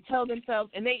 they tell themselves,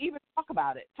 and they even talk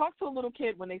about it. Talk to a little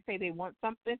kid when they say they want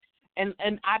something, and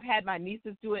I've had my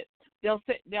nieces do it. They'll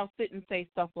sit and say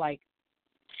stuff like,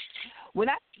 when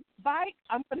I bike,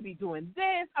 I'm going to be doing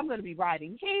this. I'm going to be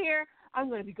riding here. I'm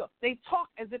going to be They talk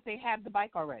as if they have the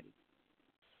bike already.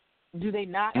 Do they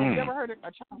not? Have you ever heard a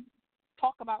child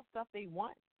talk about stuff they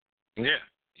want?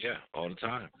 Yeah, all the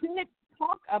time. They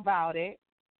talk about it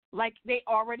like they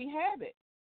already have it.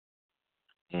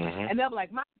 And they'll be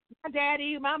like, my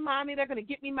daddy, my mommy, they're going to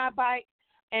get me my bike.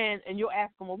 And you'll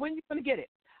ask them, well, when are you going to get it?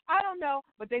 I don't know,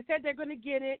 but they said they're going to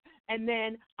get it, and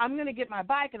then I'm going to get my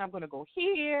bike, and I'm going to go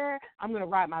here. I'm going to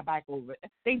ride my bike over.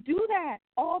 They do that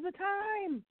all the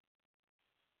time.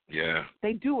 Yeah.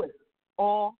 They do it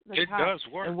all the time. It does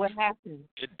work. And what happens?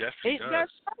 It definitely does.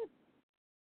 Does.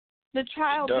 The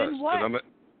child then what?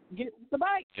 Get the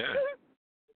bike. Yeah.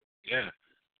 Yeah.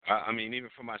 I mean, even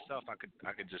for myself, I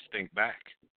could just think back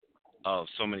of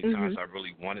so many times I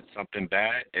really wanted something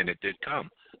bad, and it did come.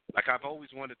 Like, I've always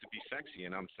wanted to be sexy,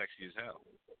 and I'm sexy as hell.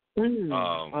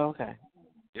 Okay.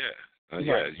 Yeah.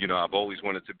 Yeah, you know, I've always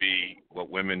wanted to be what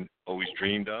women always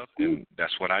dreamed of, and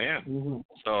that's what I am.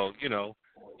 So, you know,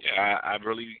 yeah, I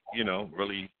really, you know,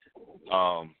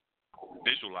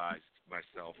 visualized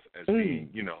myself as being,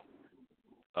 you know,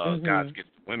 God's gift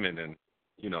to women, and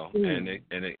you know, and it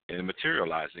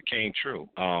materialized. It came true.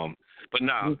 But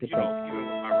now, you know, even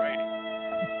with my writing.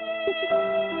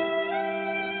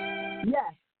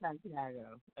 Yes,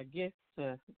 Santiago, a gift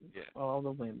to all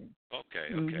the women.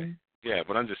 Okay. Yeah,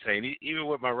 but I'm just saying, even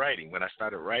with my writing, when I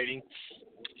started writing,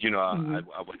 I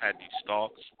had these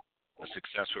thoughts, a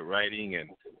success with writing, and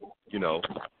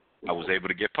I was able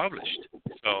to get published.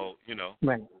 So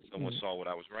Right. someone saw what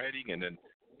I was writing, and then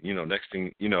next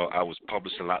thing I was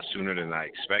published a lot sooner than I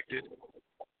expected.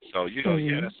 So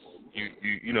yeah, that's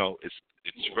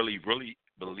it's really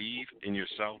believe in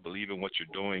yourself, believe in what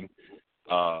you're doing.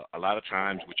 A lot of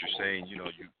times, what you're saying, you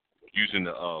using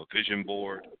the vision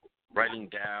board, writing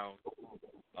down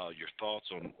your thoughts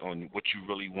on what you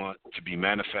really want to be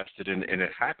manifested, and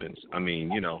it happens. I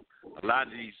mean, a lot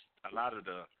of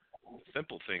the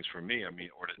simple things for me, I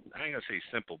ain't gonna say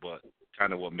simple, but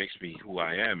kind of what makes me who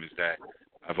I am is that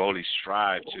I've always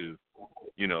strived to,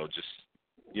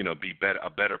 be a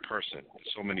better person in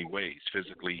so many ways,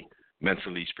 physically,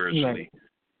 mentally, spiritually. Right.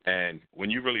 And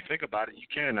when you really think about it, you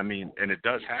can. And it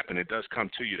does happen. It does come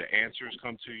to you. The answers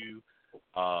come to you,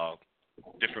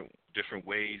 different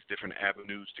ways, different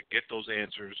avenues to get those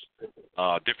answers,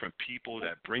 different people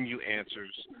that bring you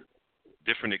answers,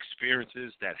 different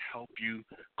experiences that help you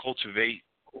cultivate,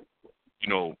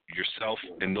 yourself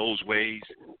in those ways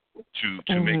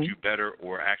to make you better,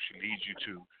 or actually lead you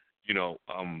to,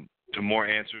 to more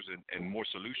answers and more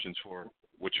solutions for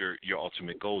what your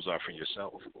ultimate goals are for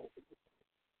yourself.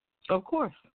 Of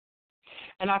course.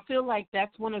 And I feel like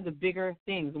that's one of the bigger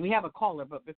things. And we have a caller,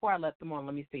 but before I let them on,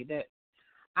 let me say that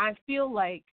I feel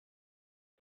like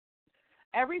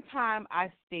every time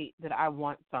I state that I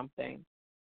want something,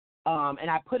 and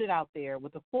I put it out there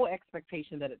with the full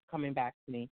expectation that it's coming back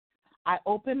to me, I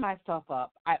open myself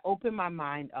up. I open my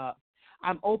mind up.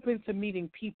 I'm open to meeting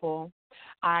people.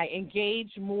 I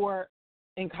engage more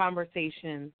in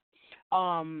conversations.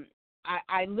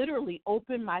 I literally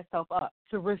open myself up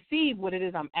to receive what it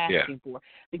is I'm asking for,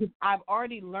 because I've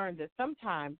already learned that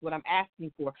sometimes what I'm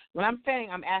asking for, when I'm saying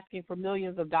I'm asking for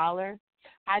millions of dollars,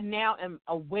 I now am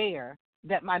aware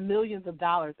that my millions of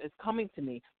dollars is coming to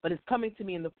me, but it's coming to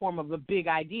me in the form of a big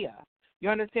idea. You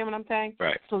understand what I'm saying?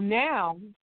 Right. So now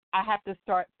I have to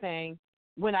start saying,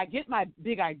 when I get my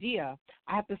big idea,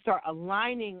 I have to start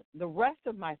aligning the rest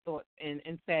of my thoughts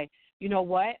and say, you know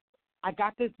what? I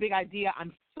got this big idea.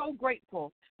 I'm so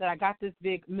grateful that I got this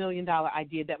big $1 million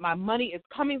idea, that my money is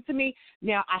coming to me.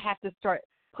 Now I have to start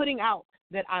putting out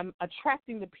that I'm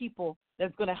attracting the people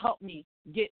that's going to help me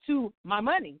get to my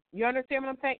money. You understand what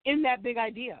I'm saying? In that big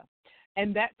idea.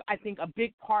 And that's, I think, a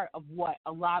big part of what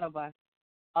a lot of us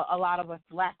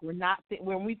lack. We're not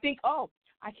when we think, oh,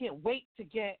 I can't wait to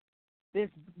get this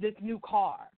new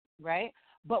car, right?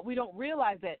 But we don't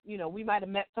realize that, we might have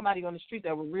met somebody on the street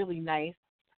that were really nice,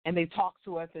 and they talk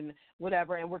to us and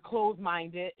whatever, and we're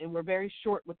closed-minded, and we're very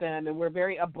short with them, and we're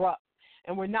very abrupt,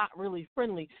 and we're not really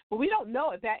friendly. But we don't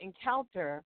know if that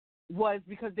encounter was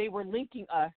because they were linking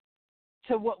us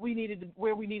to where we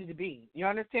needed to be. You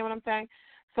understand what I'm saying?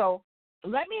 So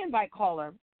let me invite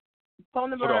caller. Phone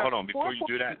number. Hold on. Before you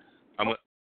do that,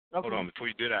 Hold on. Before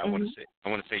you do that, I want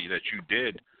to say that you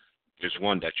did. There's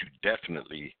one that you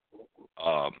definitely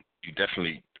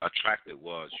attracted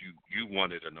was you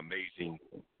wanted an amazing,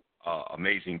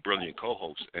 brilliant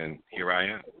co-host, and here I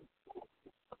am.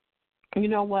 You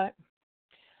know what?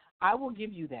 I will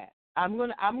give you that. I'm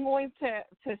going to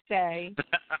say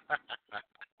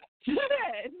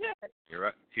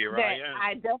here that I am.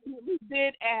 I definitely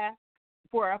did ask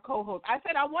for a co-host. I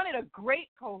said I wanted a great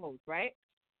co-host, right?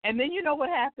 And then you know what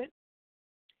happened?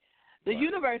 The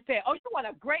universe said, "Oh, you want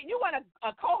a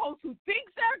co-host who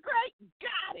thinks they're great?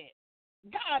 Got it,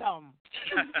 got him.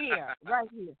 Here, right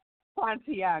here,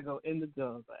 Santiago in the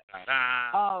building."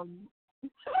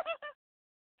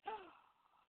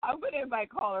 I'm going to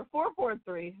invite caller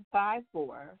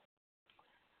 44354.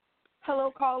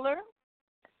 Hello, caller.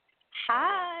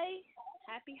 Hi.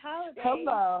 Happy holidays.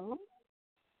 Hello.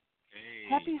 Hey.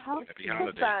 Happy holidays. Happy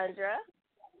holidays. Cassandra.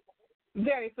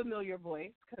 Very familiar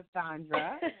voice,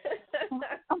 Cassandra.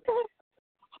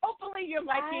 Hopefully you're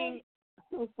liking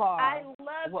so far. I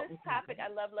love this topic. I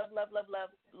love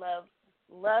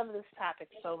this topic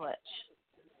so much.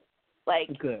 Like,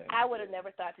 good. I would have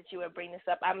never thought that you would bring this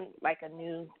up. I'm like a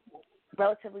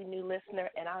relatively new listener,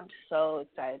 and I'm so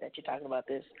excited that you're talking about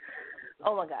this.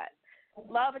 Oh, my God.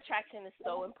 Law of attraction is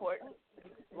so important.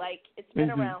 Like, it's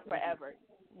been around forever.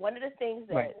 One of the things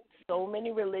that so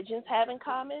many religions have in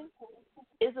common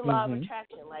is the law of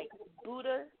attraction. Like,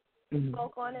 Buddha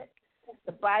spoke on it.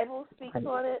 The Bible speaks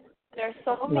on it. There are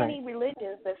so many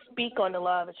religions that speak on the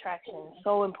law of attraction. It's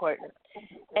so important.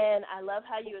 And I love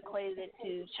how you equated it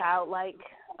to childlike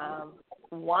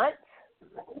want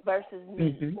versus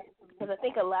need. Because I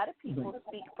think a lot of people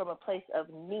speak from a place of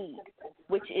need,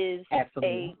 which is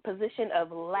a position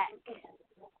of lack,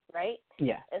 right?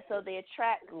 Yeah. And so they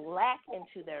attract lack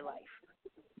into their life.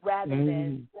 rather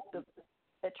than the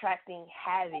attracting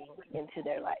having into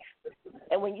their life.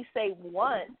 And when you say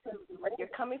want, like you're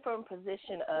coming from a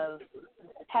position of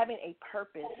having a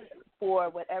purpose for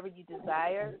whatever you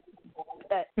desire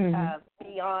that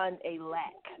beyond a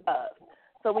lack of.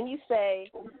 So when you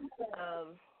say,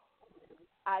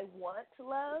 I want to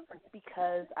love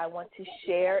because I want to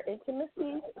share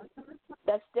intimacy,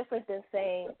 that's different than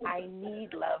saying I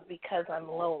need love because I'm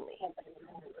lonely.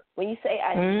 When you say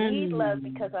I need love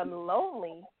because I'm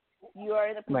lonely, you are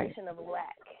in a position of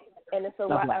lack. And it's a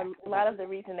lot of the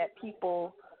reason that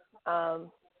people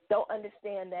don't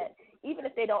understand that, even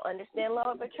if they don't understand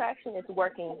law of attraction, it's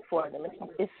working for them.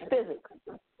 It's physics.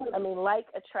 I mean, like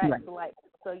attracts like.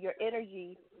 So your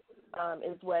energy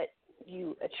is what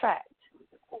you attract.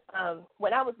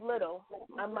 When I was little,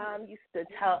 my mom used to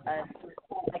tell us,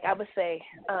 like I would say,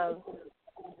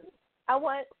 I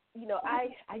want,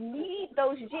 I need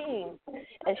those jeans.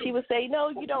 And she would say, no,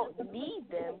 you don't need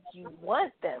them. You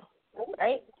want them,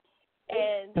 right?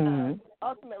 And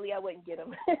ultimately I wouldn't get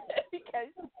them because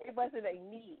it wasn't a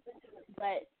need.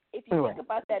 But if you think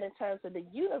about that in terms of the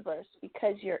universe,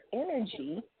 because your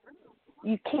energy,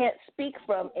 you can't speak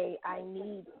from a I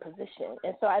need position.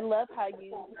 And so I love how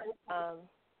you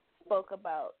spoke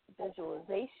about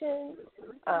visualization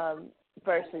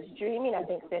versus dreaming. I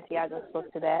think Santiago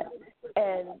spoke to that.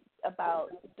 And about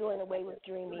doing away with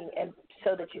dreaming and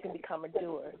so that you can become a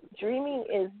doer. Dreaming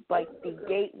is like the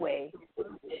gateway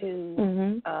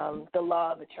to the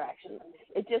law of attraction.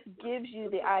 It just gives you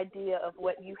the idea of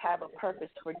what you have a purpose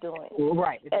for doing.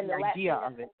 Right. It's and the idea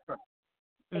of it.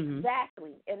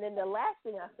 Exactly. And then the last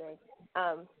thing I say,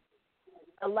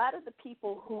 a lot of the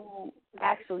people who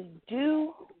actually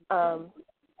do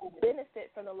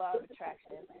benefit from the law of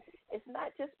attraction, it's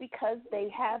not just because they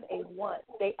have a want.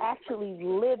 They actually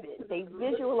live it. They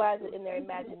visualize it in their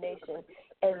imagination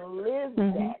and live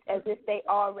that as if they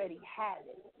already have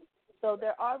it. So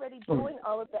they're already doing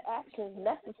all of the actions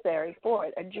necessary for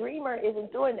it. A dreamer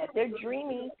isn't doing that. They're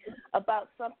dreaming about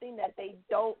something that they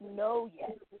don't know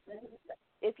yet.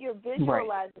 If you're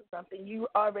visualizing something, you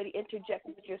already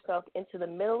interjected yourself into the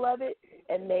middle of it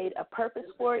and made a purpose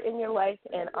for it in your life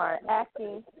and are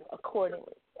acting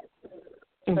accordingly.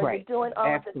 So you're doing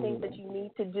all of the things that you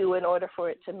need to do in order for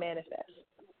it to manifest.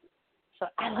 So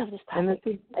I love this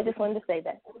topic. I just wanted to say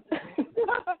that.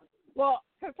 Well,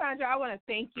 Cassandra, I want to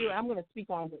thank you. I'm going to speak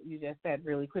on what you just said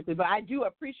really quickly, but I do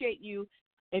appreciate you.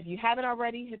 If you haven't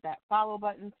already, hit that follow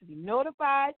button to be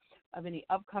notified of any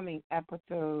upcoming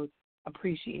episodes.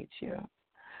 Appreciate you.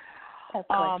 Of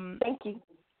course. Thank you.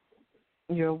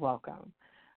 You're welcome.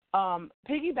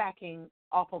 Piggybacking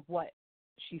off of what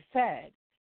she said,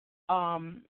 a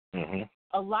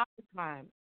lot of time,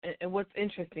 and what's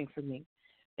interesting for me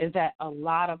is that a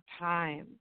lot of times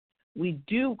we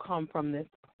do come from this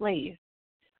place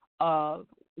of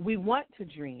we want to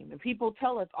dream. And people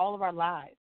tell us all of our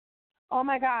lives, oh,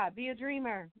 my God, be a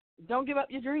dreamer. Don't give up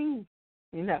your dreams.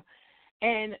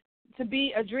 And to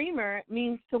be a dreamer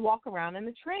means to walk around in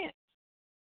a trance.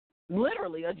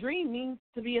 Literally, a dream means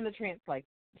to be in the trance-like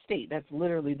state. That's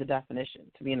literally the definition,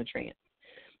 to be in a trance.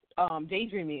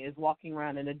 Daydreaming is walking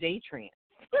around in a day trance,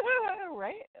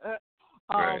 right?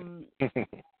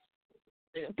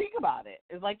 Think about it.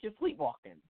 It's like you're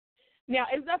sleepwalking. Now,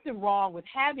 there's nothing wrong with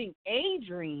having a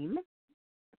dream,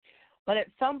 but at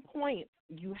some point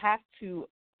you have to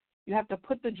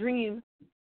put the dream.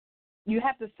 You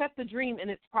have to set the dream in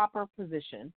its proper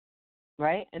position,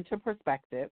 right, into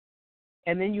perspective,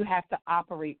 and then you have to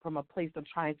operate from a place of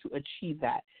trying to achieve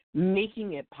that,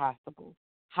 making it possible.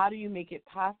 How do you make it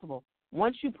possible?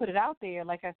 Once you put it out there,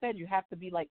 like I said, you have to be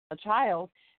like a child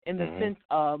in the sense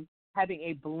of having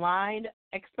a blind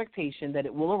expectation that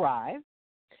it will arrive,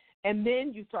 and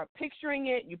then you start picturing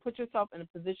it. You put yourself in a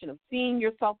position of seeing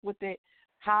yourself with it,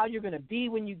 how you're going to be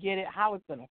when you get it, how it's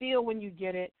going to feel when you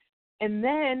get it, and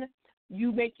then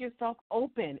you make yourself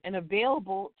open and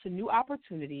available to new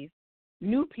opportunities,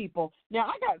 new people. Now,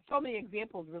 I got so many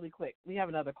examples really quick. We have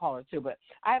another caller, too, but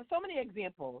I have so many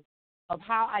examples of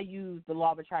how I use the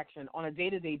law of attraction on a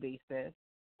day-to-day basis,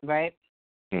 right?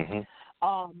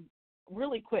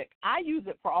 Really quick, I use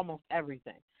it for almost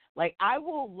everything. Like, I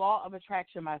will law of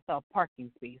attraction myself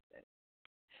parking spaces.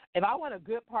 If I want a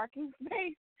good parking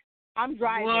space, I'm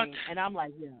driving, and I'm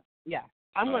like, yeah.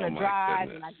 I'm going to drive,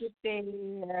 and I get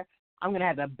there. I'm going to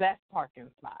have the best parking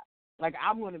spot. Like,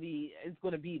 it's going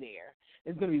to be there.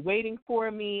 It's going to be waiting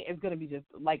for me. It's going to be just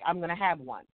like I'm going to have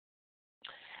one.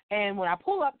 And when I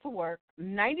pull up to work,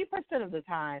 90% of the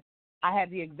time, I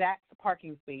have the exact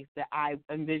parking space that I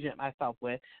envisioned myself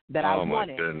with that I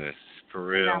wanted. Oh, my goodness. For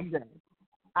real?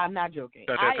 I'm not joking.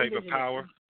 Got that type of power?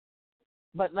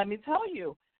 But let me tell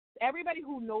you, everybody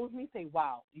who knows me say,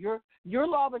 wow, your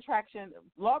law of attraction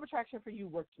for you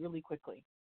works really quickly.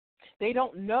 They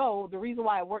don't know the reason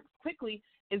why it works quickly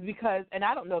is because, and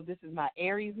I don't know if this is my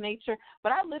Aries nature,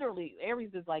 but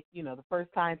Aries is like, the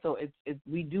first sign, so it's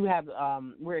we do have,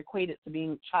 we're equated to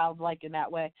being childlike in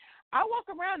that way. I walk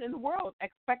around in the world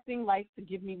expecting life to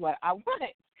give me what I want.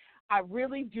 I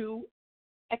really do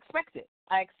expect it.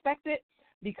 I expect it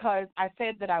because I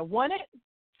said that I want it,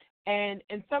 and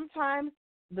sometimes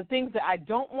the things that I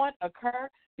don't want occur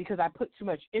because I put too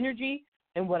much energy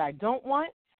in what I don't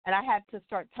want, and I had to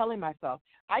start telling myself.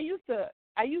 I used to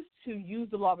use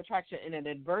the law of attraction in an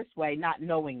adverse way, not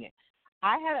knowing it.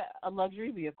 I had a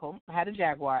luxury vehicle. I had a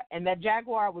Jaguar, and that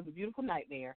Jaguar was a beautiful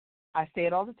nightmare. I say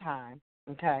it all the time,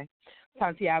 okay?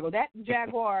 Santiago, that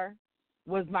Jaguar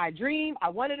was my dream. I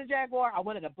wanted a Jaguar. I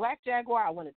wanted a black Jaguar.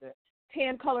 I wanted the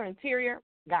tan color interior.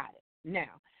 Got it.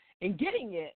 Now, in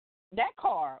getting it, that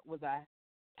car was a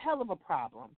hell of a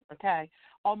problem, okay?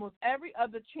 Almost every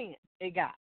other chance it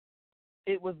got,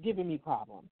 it was giving me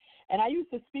problems. And I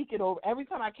used to speak it over. Every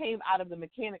time I came out of the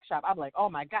mechanic shop, I'm like, oh,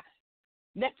 my God,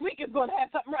 next week is going to have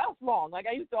something else wrong. Like,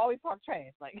 I used to always talk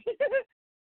trash. Like,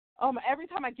 every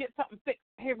time I get something fixed,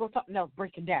 here goes something else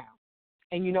breaking down.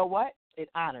 And you know what? It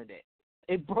honored it.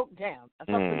 It broke down.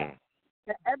 Something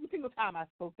else. Every single time I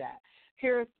spoke that,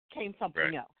 here came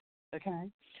something else,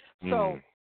 okay? So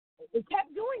it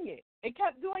kept doing it. It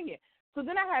kept doing it. So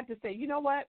then I had to say, you know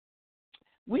what?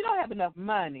 We don't have enough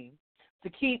money to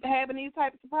keep having these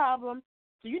types of problems,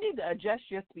 so you need to adjust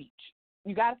your speech.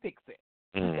 You got to fix it.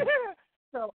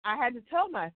 So I had to tell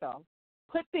myself,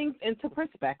 put things into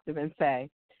perspective and say,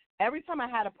 every time I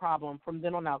had a problem from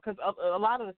then on out, because a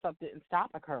lot of the stuff didn't stop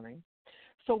occurring.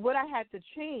 So what I had to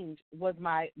change was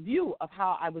my view of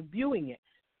how I was viewing it.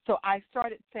 So I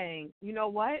started saying, you know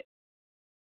what?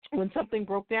 When something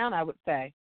broke down, I would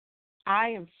say, I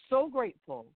am so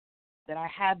grateful that I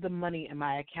have the money in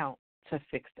my account to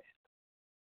fix it.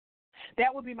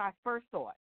 That would be my first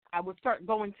thought. I would start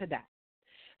going to that.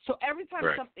 So every time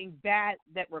something bad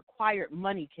that required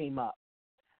money came up,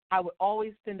 I would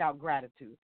always send out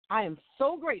gratitude. I am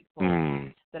so grateful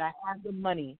that I have the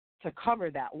money to cover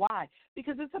that. Why?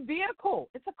 Because it's a vehicle.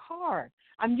 It's a car.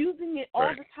 I'm using it all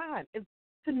the time. It's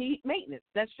to need maintenance.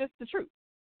 That's just the truth,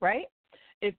 right?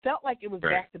 It felt like it was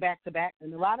back to back to back,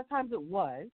 and a lot of times it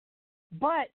was.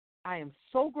 But I am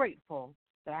so grateful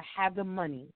that I have the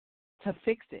money to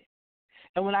fix it.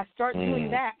 And when I start doing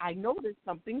that, I noticed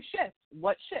something shifts.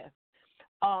 What shifts?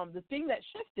 The thing that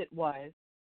shifted was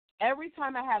every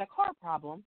time I had a car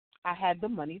problem, I had the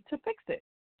money to fix it.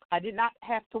 I did not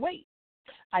have to wait.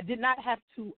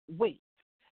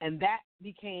 And that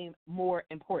became more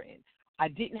important. I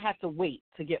didn't have to wait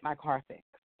to get my car fixed.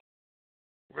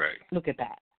 Right. Look at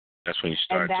that. That's when you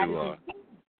start to.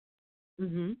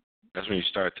 That's when you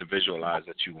start to visualize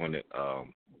that you wanted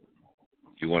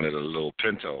a little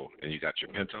Pinto, and you got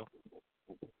your Pinto.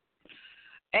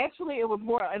 Actually, it was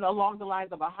more along the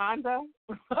lines of a Honda.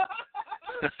 But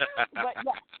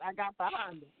yes, I got the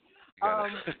Honda.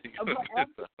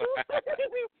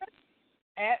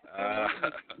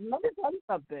 Let me tell you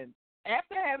something.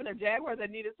 After having a Jaguar that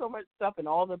needed so much stuff and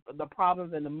all the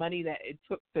problems and the money that it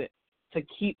took to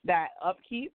keep that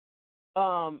upkeep,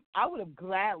 I would have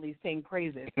gladly sang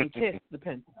praises and kissed the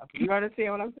Pinto. You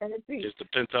understand what I'm saying? Just the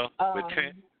Pinto with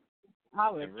 10?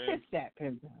 I would have kissed that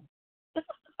Pinto.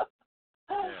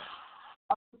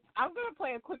 I'm going to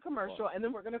play a quick commercial, and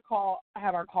then we're going to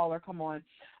have our caller come on.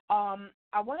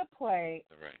 I want to play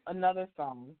another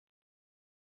song,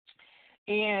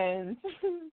 and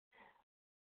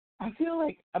I feel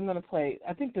like I'm going to play,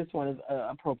 I think this one is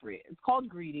appropriate. It's called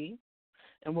Greedy,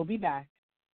 and we'll be back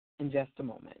in just a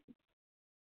moment.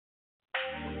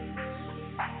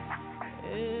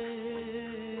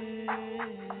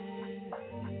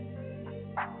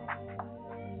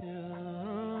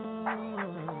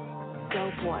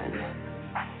 Dope one.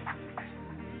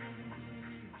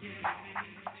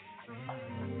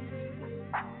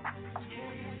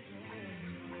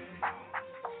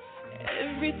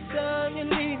 Every time you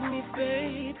leave me,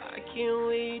 babe, I can't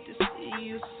wait to see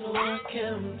you, so I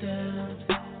count down.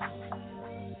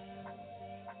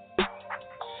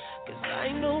 'Cause I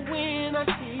know when I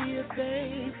see you,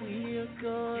 babe, we are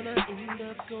gonna end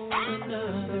up going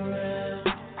another round.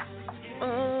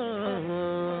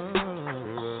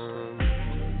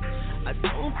 I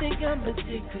don't think I'm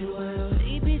addicted, well,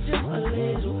 maybe just a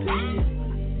little bit.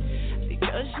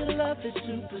 Because your love is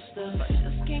super stuff, I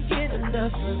just can't get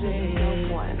enough of it.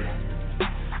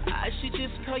 I should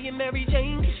just call you Mary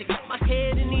Jane, 'cause you got my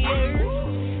head in the air.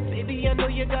 Baby, I know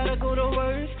you gotta go to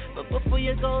work, But before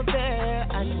you go there,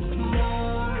 I need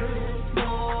more,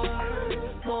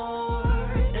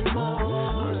 and more.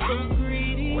 I'm so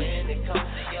greedy when it comes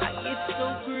to your love. I get so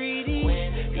greedy,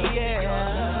 yeah.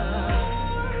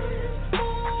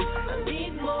 I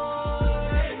need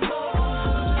more and more.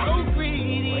 I'm so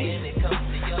greedy when it comes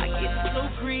to your love. I get so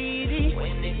greedy,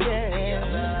 yeah.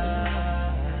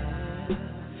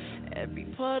 Every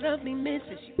part of me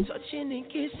misses you, touching and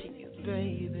kissing you,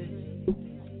 baby.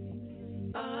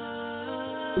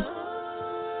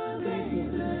 Baby,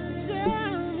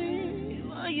 tell me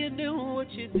why you do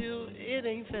what you do. It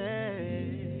ain't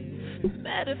fair.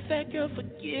 Matter of fact, girl,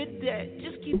 forget that.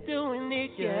 Just keep doing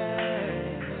it,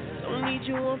 yeah. Don't need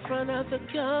you in front of the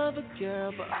cover,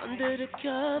 girl, but under the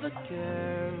cover,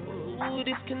 girl. Ooh,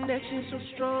 this connection's so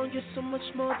strong. You're so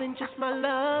much more than just my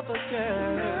lover,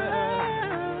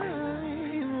 girl.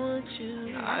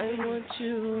 I want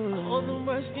you. All the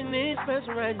words can express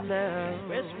right now.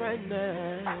 Express right now.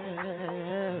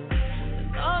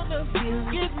 And all the feels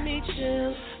give me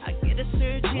chills. I get a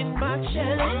surge in my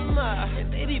chest.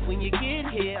 And baby, when you get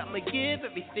here, I'ma give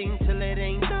everything till it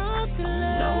ain't no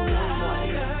lie.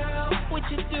 Girl, what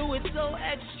you do is so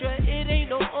extra. It ain't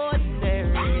no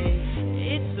ordinary.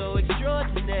 It's so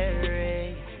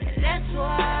extraordinary. And that's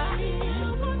why.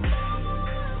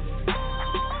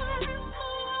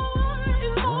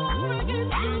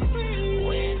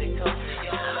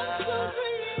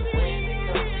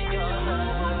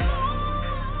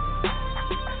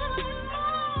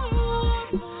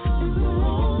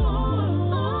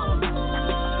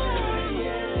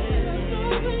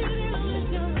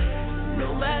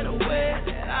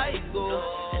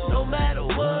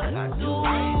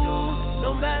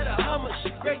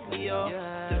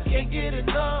 Can't get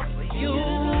enough of you.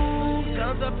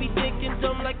 Sometimes I be thinking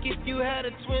dumb, like if you had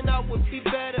a twin, I would be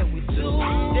better with two.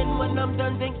 Then when I'm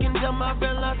done thinking dumb, I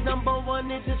realize number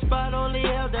one is a spot only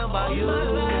held down by you.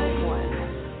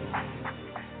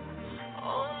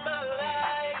 All my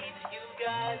life, you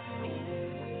got me.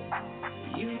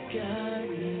 You got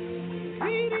me.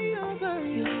 Greedy over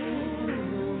you.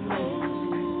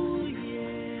 Oh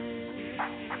yeah.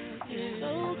 You're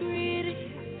so greedy.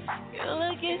 Girl, I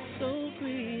get so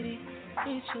greedy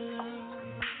with your love.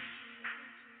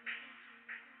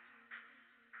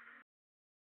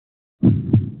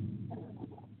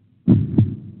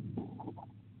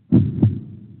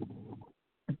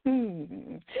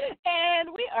 And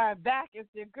we are back. It's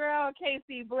your girl,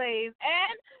 KC Blaze,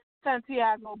 and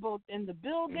Santiago, both in the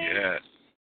building. Yes.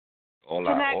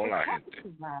 Hola,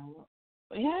 gente.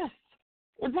 Yes.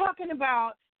 We're talking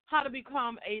about how to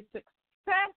become a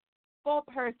successful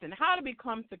person, how to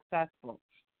become successful,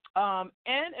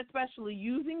 and especially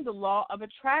using the law of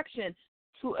attraction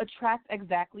to attract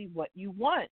exactly what you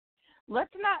want.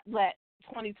 Let's not let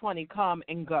 2020 come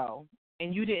and go,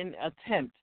 and you didn't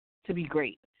attempt to be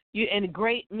great. And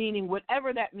great meaning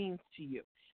whatever that means to you.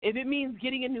 If it means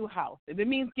getting a new house, if it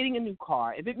means getting a new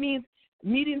car, if it means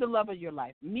meeting the love of your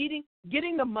life,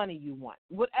 getting the money you want,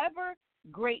 whatever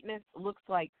greatness looks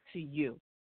like to you,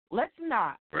 let's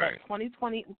not let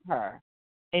 2020 occur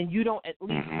and you don't at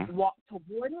least walk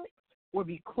toward it or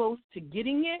be close to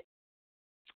getting it,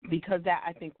 because that,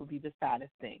 I think, would be the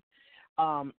saddest thing.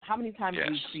 How many times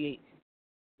do we create,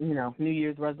 New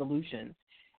Year's resolutions,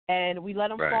 and we let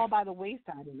them fall by the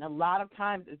wayside? And a lot of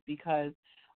times it's because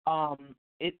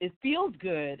it feels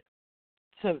good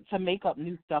to make up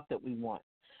new stuff that we want.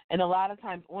 And a lot of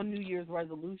times on New Year's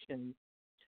resolutions,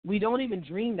 we don't even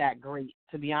dream that great,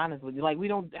 to be honest with you. Like, we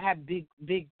don't have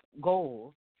big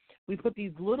goals. We put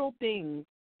these little things,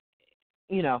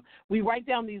 we write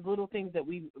down these little things that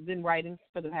we've been writing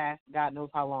for the past God knows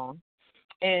how long,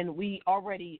 and we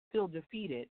already feel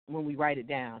defeated when we write it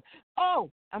down.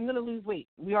 Oh, I'm going to lose weight.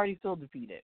 We already feel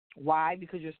defeated. Why?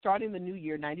 Because you're starting the new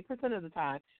year 90% of the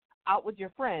time out with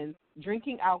your friends,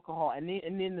 drinking alcohol, and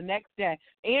then the next day,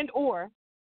 or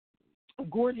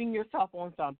gorging yourself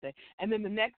on something, and then the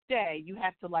next day you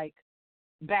have to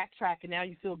backtrack, and now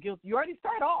you feel guilty. You already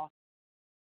start off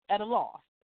at a loss.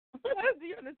 Do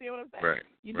you understand what I'm saying? Right.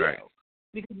 You do.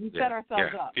 Because we set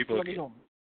ourselves up. People,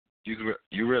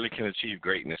 you really can achieve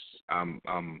greatness. I'm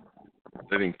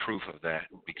living proof of that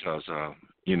because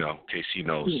KC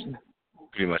knows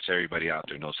pretty much everybody out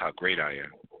there knows how great I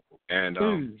am. And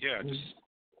I just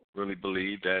really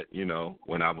believe that,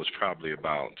 when I was probably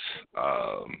about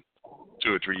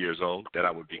 2 or 3 years old, that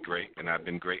I would be great, and I've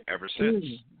been great ever since.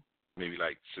 Maybe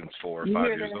since 4 or 5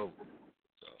 years old.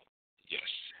 So yes,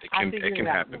 it can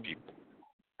happen, people.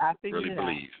 I figured really it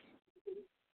believe.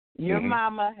 Out. Your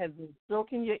mama has been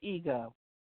stroking your ego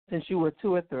since you were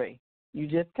 2 or 3. You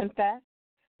just confessed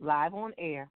live on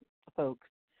air, folks.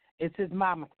 It's his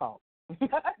mama's fault.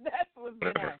 That's what's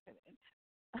been happening.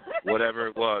 Whatever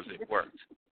it was, it worked.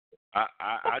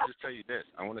 I just tell you this.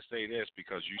 I want to say this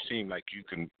because you seem like you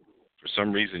can, for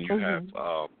some reason, you have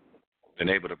been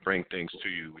able to bring things to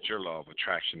you with your law of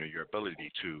attraction or your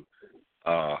ability to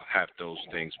have those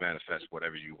things manifest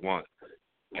whatever you want.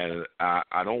 And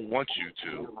I don't want you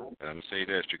to, and I'm going to say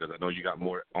this because I know you got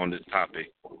more on this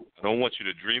topic, I don't want you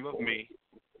to dream of me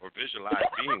or visualize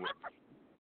being with me.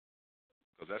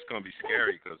 Because that's going to be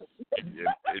scary because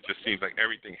it just seems like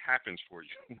everything happens for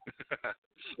you.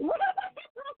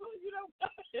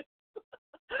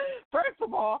 First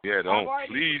of all,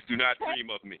 please do not dream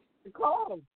of me.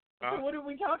 Call him. What are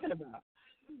we talking about?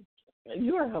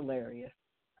 You are hilarious.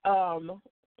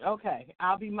 Okay,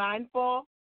 I'll be mindful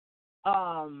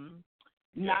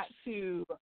not to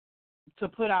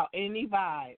put out any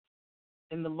vibes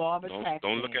in the law of attraction.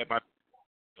 Don't look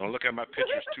at my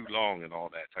pictures too long and all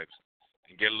that type of stuff.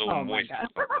 And get a little moist or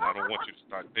something. I don't want you to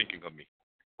start thinking of me.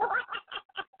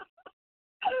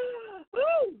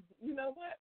 You know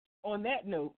what? On that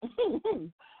note,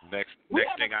 next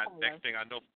thing I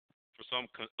know, for some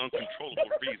uncontrollable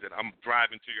reason, I'm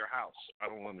driving to your house. I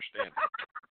don't understand.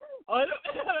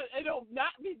 It'll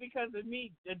not be because of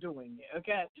me doing it.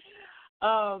 Okay.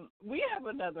 We have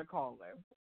another caller,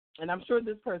 and I'm sure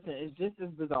this person is just as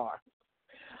bizarre.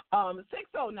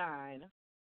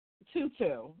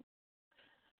 60922.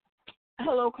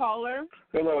 Hello, caller.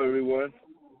 Hello, everyone.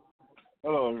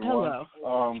 Hello.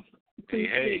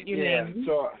 Hey. Your name?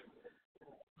 So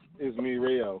it's me,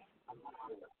 Rio.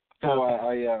 So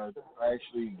I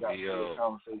actually got to the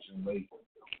conversation late.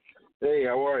 Hey,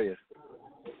 how are you?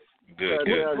 Good.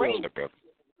 What's up, brother?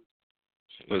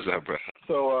 What's up, bro?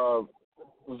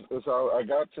 So I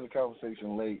got to the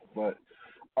conversation late, but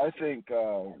I think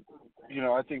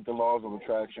I think the laws of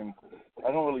attraction,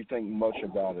 I don't really think much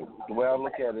about it. The way I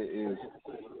look at it is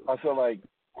I feel like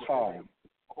time.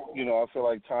 I feel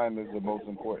like time is the most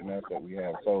important asset we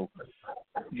have. So,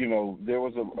 there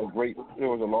was a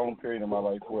long period in my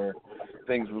life where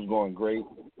things was going great,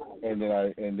 and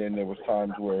then there was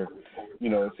times where,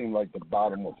 it seemed like the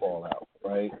bottom would fall out,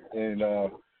 right? And I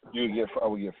would get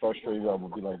frustrated. I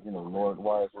would be like, Lord,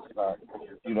 why is this not?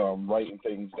 I'm writing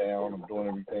things down. I'm doing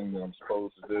everything that I'm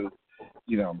supposed to do.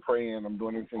 I'm praying. I'm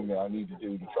doing everything that I need to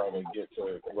do to try to get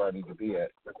to where I need to be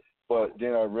at. But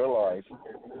then I realized,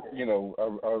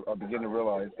 I began to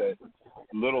realize that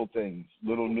little things,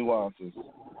 little nuances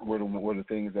were the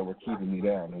things that were keeping me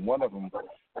down. And one of them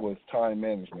was time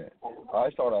management. I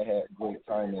thought I had great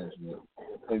time management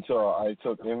until I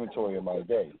took inventory of my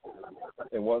day.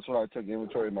 And once when I took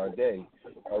inventory of my day,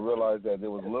 I realized that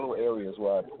there was little areas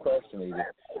where I procrastinated,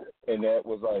 and that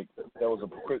was a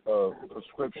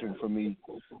prescription for me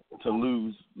to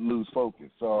lose focus.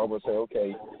 So I would say,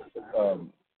 okay,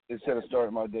 instead of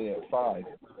starting my day at 5,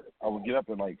 I would get up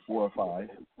at like 4 or 5,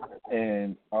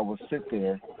 and I would sit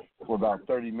there for about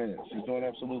 30 minutes, just doing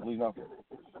absolutely nothing.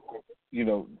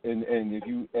 And if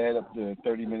you add up the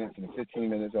 30 minutes and the 15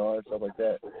 minutes and all that stuff like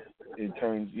that, it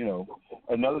turns,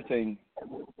 Another thing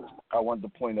I wanted to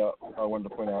point out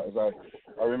is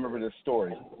I remember this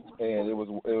story, and it was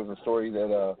a story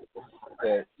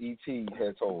that E.T.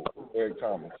 had told, Eric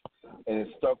Thomas, and it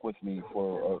stuck with me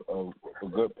for a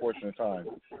good portion of time,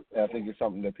 and I think it's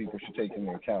something that people should take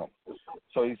into account.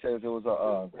 So he says there was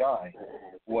a guy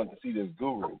who wanted to see this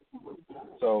guru,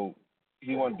 so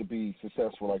he wanted to be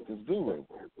successful like this guru,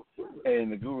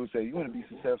 and the guru said, "You want to be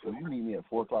successful? You meet me at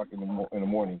 4 o'clock in the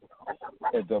morning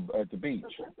at the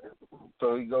beach."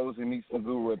 So he goes and meets the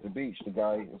guru at the beach. The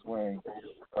guy is wearing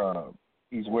a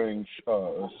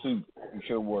suit. He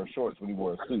should have wore shorts, but he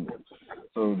wore a suit.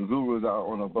 So the guru is out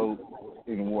on a boat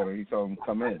in the water. He tells him,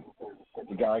 "Come in."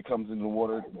 The guy comes into the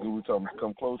water. The guru tells him,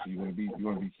 "Come closer. You want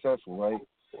to be successful, right?"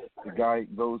 The guy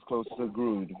goes close to the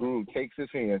guru. The guru takes his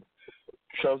hand,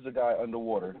 shoves the guy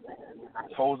underwater,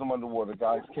 holds him underwater. The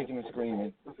guy's kicking and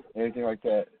screaming, anything like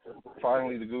that.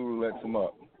 Finally, the guru lets him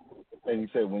up. And he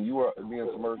said, "When you are being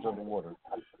submerged underwater,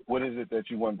 what is it that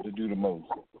you want to do the most?"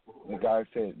 The guy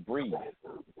said, "Breathe."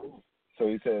 So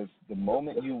he says, the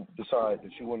moment you decide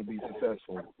that you want to be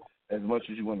successful as much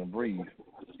as you want to breathe,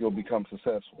 you'll become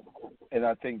successful. And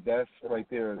I think that's right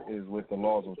there is what the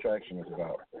laws of attraction is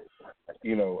about. I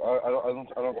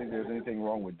don't think there's anything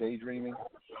wrong with daydreaming,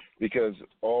 because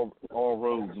all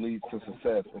roads lead to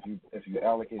success if you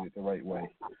allocate it the right way.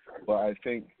 But I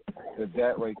think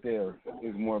that right there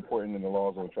is more important than the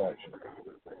laws of attraction,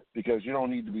 because you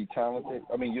don't need to be talented.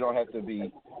 I mean, you don't have to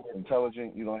be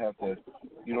intelligent. You don't have to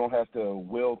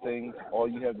will things. All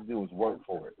you have to do is work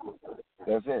for it.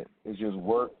 That's it. It's just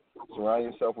work, Surround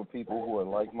yourself with people who are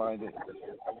like-minded,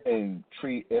 and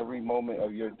treat every moment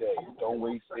of your day. Don't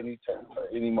waste any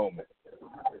moment.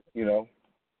 You know.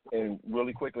 And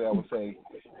really quickly, I would say,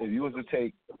 if you was to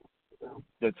take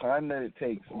the time that it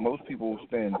takes, most people will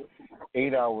spend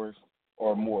 8 hours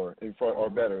or more in front, or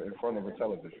better, in front of a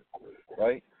television,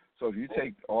 right? So if you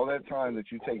take all that time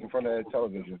that you take in front of that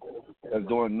television that's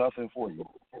doing nothing for you,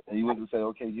 and you was to say,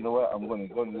 okay, you know what, I'm going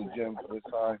to go to the gym for this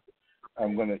time.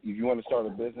 If you want to start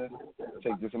a business,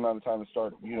 take this amount of time to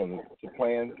start, to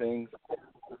plan things,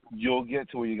 you'll get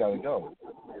to where you got to go.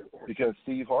 Because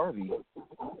Steve Harvey,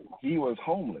 he was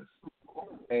homeless,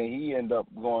 and he ended up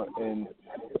going, and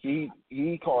he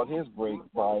caught his break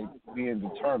by being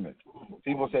determined.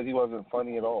 People said he wasn't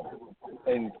funny at all,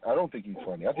 and I don't think he's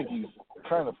funny. I think he's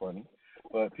kind of funny,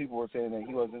 but people were saying that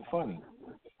he wasn't funny.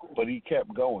 But he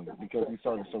kept going because he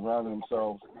started surrounding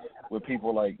himself with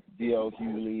people like D.L.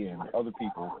 Hughley and other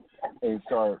people, and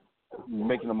start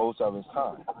making the most of his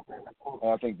time.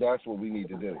 And I think that's what we need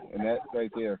to do. And that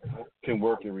right there can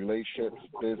work in relationships,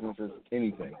 businesses,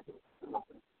 anything.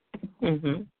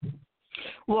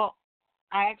 Well,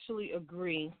 I actually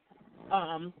agree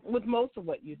with most of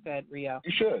what you said, Rio.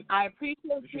 You should. I appreciate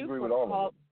you. Should agree with all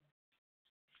of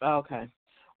it. Okay.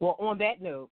 Well, on that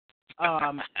note,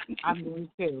 I'm going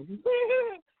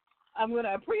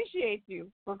to appreciate you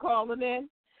for calling in.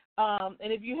 And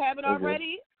if you haven't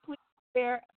already, please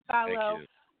share, follow,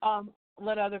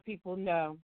 let other people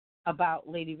know about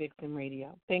Lady Vixen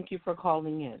Radio. Thank you for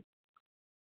calling in.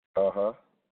 See you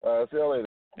later.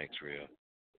 Thanks, Rio.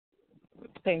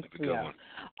 Thanks, Rio.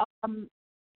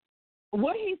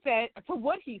 What he said,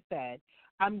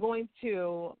 I'm going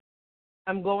to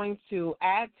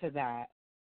add to that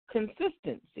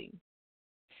consistency.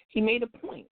 He made a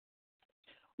point.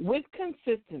 With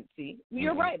consistency,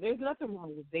 you're right. There's nothing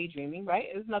wrong with daydreaming, right?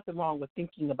 There's nothing wrong with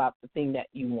thinking about the thing that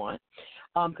you want.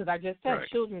 Because I just said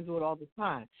children do it all the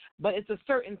time. But it's a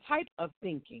certain type of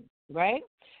thinking, right?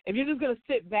 If you're just going to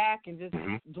sit back and just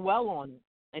dwell on it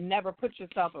and never put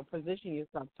yourself or position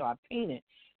yourself to obtain it,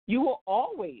 you will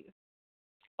always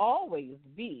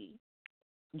be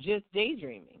just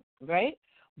daydreaming, right?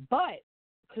 But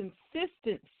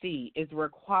consistency is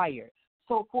required.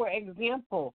 So, for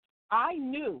example, I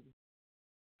knew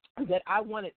that I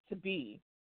wanted to be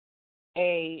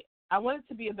a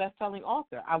best-selling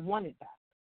author. I wanted that,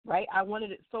 right? I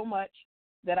wanted it so much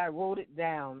that I wrote it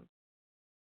down.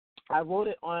 I wrote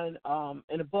it on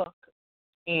in a book,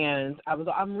 and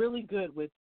I'm really good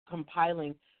with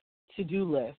compiling to-do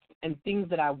lists and things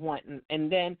that I want,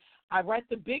 and then I write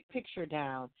the big picture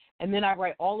down, and then I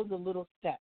write all of the little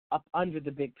steps up under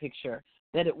the big picture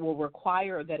that it will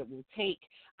require or that it will take.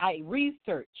 I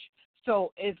research.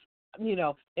 So if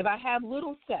I have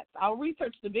little steps, I'll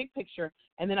research the big picture,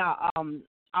 and then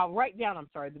I'll write down,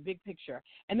 the big picture.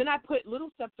 And then I put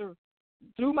little steps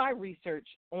through my research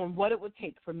on what it would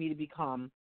take for me to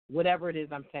become whatever it is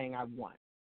I'm saying I want,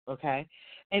 okay?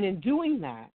 And in doing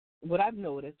that, what I've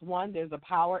noticed, one, there's a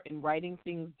power in writing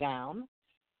things down.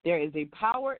 There is a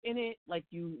power in it like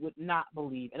you would not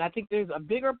believe. And I think there's a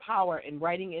bigger power in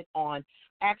writing it on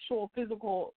actual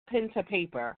physical pen to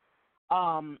paper.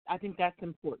 I think that's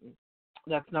important.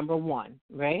 That's number one,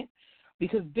 right?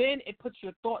 Because then it puts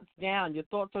your thoughts down. Your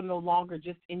thoughts are no longer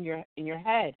just in your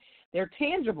head. They're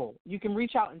tangible. You can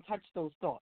reach out and touch those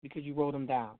thoughts because you wrote them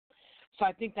down. So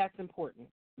I think that's important,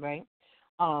 right?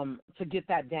 To get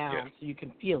that down so you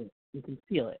can feel it. You can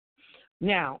feel it.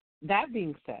 Now, that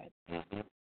being said,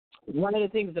 one of the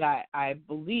things that I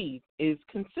believe is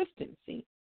consistency.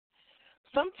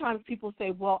 Sometimes people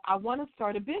say, well, I want to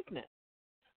start a business.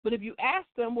 But if you ask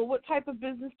them, well, what type of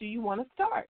business do you want to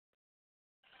start?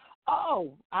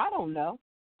 Oh, I don't know.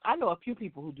 I know a few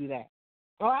people who do that.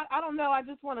 Or I don't know. I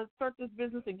just want to start this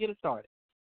business and get it started.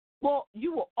 Well,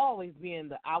 you will always be in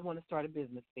the I want to start a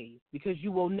business phase because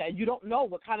you don't know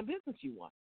what kind of business you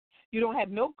want. You don't have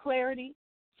no clarity,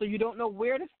 so you don't know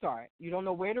where to start. You don't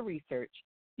know where to research.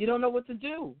 You don't know what to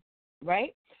do,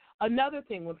 right? Another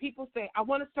thing, when people say, I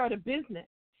want to start a business,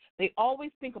 they always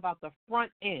think about the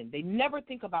front end. They never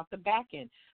think about the back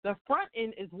end. The front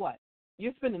end is what?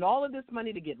 You're spending all of this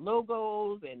money to get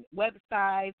logos and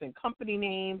websites and company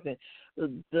names and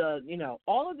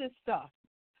all of this stuff,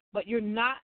 but you're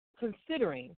not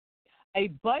considering a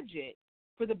budget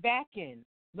for the back end,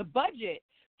 the budget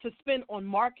to spend on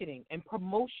marketing and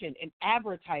promotion and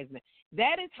advertisement.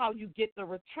 That is how you get the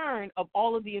return of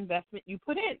all of the investment you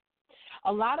put in.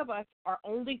 A lot of us are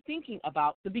only thinking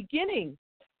about the beginning.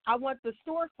 I want the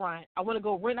storefront. I want to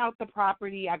go rent out the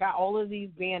property. I got all of these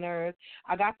banners.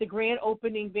 I got the grand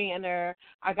opening banner.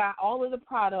 I got all of the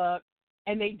products.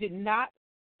 And they did not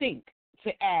think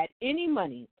to add any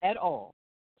money at all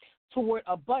toward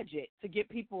a budget to get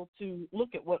people to look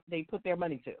at what they put their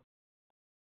money to.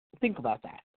 Think about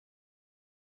that.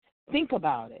 Think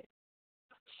about it.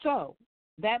 So,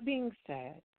 that being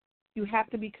said, you have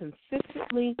to be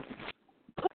consistently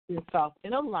putting yourself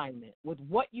in alignment with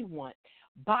what you want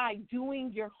by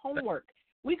doing your homework.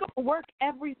 We go to work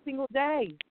every single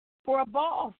day for a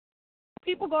boss.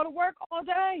 People go to work all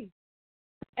day,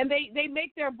 and they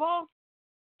make their boss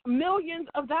millions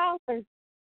of dollars,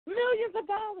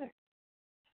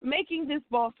 making this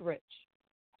boss rich.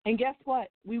 And guess what?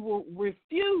 We will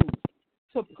refuse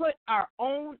to put our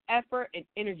own effort and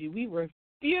energy. We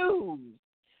refuse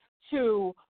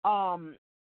to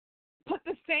put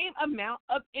the same amount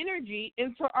of energy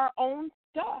into our own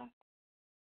stuff.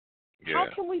 Yeah.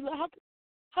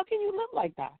 How can you live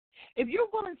like that? If you're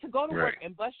willing to go to work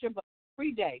and bust your butt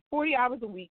every day, 40 hours a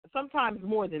week, sometimes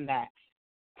more than that,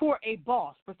 for a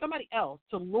boss, for somebody else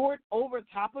to lord over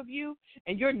top of you,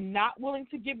 and you're not willing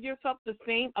to give yourself the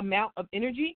same amount of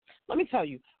energy, let me tell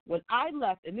you, when I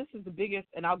left, and this is the biggest,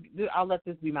 and I'll let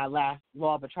this be my last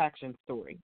law of attraction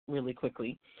story really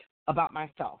quickly about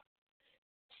myself.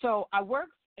 So I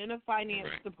worked in a finance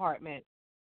department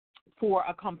for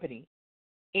a company,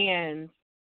 and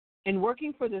in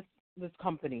working for this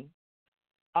company,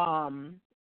 I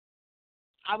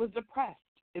was depressed.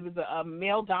 It was a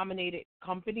male-dominated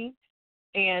company,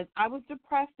 and I was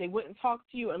depressed. They wouldn't talk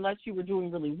to you unless you were doing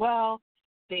really well.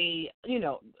 They,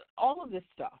 all of this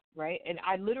stuff, right? And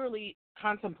I literally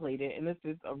contemplated, and this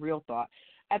is a real thought.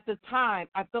 At the time,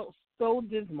 I felt so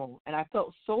dismal, and I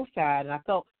felt so sad, and I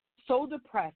felt so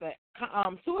depressed that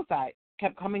suicide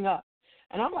kept coming up.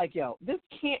 And I'm like, yo, this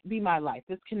can't be my life.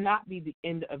 This cannot be the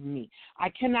end of me. I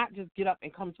cannot just get up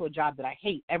and come to a job that I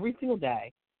hate every single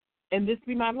day and this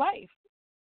be my life.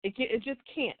 It just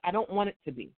can't. I don't want it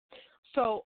to be.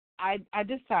 So I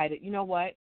decided, you know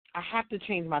what? I have to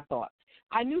change my thoughts.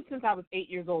 I knew since I was 8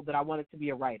 years old that I wanted to be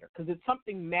a writer because it's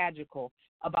something magical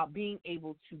about being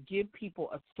able to give people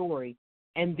a story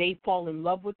and they fall in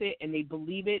love with it and they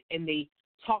believe it and they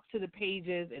talk to the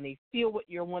pages and they feel what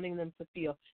you're wanting them to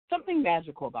feel. Something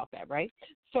magical about that, right?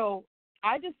 So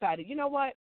I decided, you know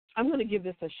what? I'm going to give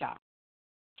this a shot.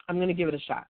 I'm going to give it a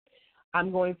shot.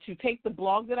 I'm going to take the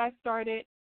blog that I started.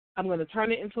 I'm going to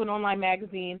turn it into an online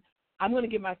magazine. I'm going to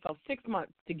give myself 6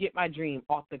 months to get my dream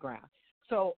off the ground.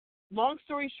 So long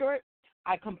story short,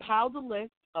 I compiled a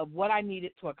list of what I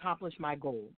needed to accomplish my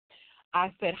goal.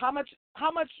 I said, how much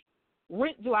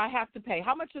rent do I have to pay?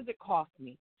 How much does it cost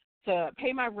me to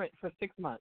pay my rent for 6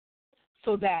 months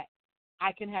so that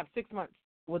I can have 6 months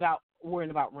without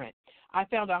worrying about rent? I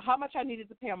found out how much I needed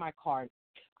to pay on my car.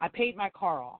 I paid my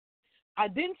car off. I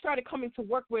then started coming to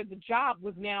work where the job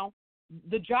was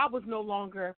no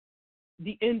longer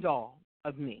the end all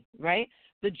of me, right?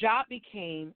 The job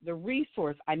became the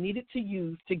resource I needed to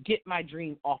use to get my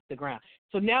dream off the ground.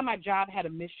 So now my job had a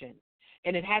mission,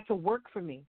 and it had to work for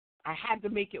me. I had to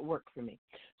make it work for me.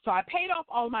 So I paid off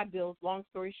all my bills, long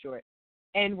story short.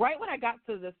 And right when I got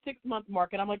to the 6-month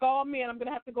mark, and I'm like, oh, man, I'm going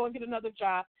to have to go and get another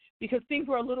job because things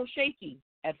were a little shaky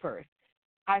at first.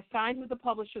 I signed with the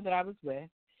publisher that I was with.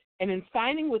 And in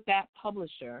signing with that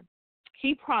publisher,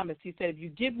 he promised, he said, if you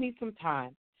give me some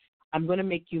time, I'm going to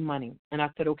make you money. And I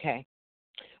said, okay,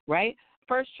 right?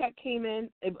 First check came in.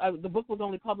 The book was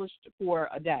only published for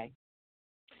a day.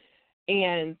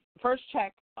 And first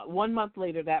check, 1 month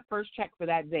later, that first check for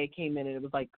that day came in, and it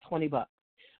was like $20.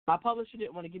 My publisher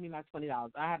didn't want to give me my $20.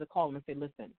 I had to call him and say,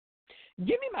 listen,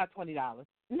 give me my $20.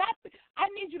 I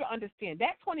need you to understand,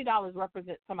 that $20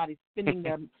 represents somebody spending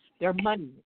their money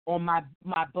on my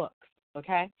books,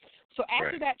 okay? So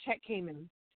after that check came in,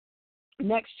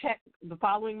 next check the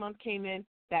following month came in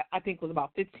that I think was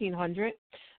about $1,500.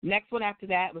 Next one after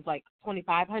that was like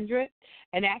 $2,500.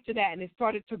 And after that, and it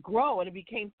started to grow, and it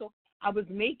became so I was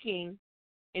making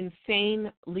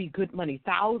insanely good money,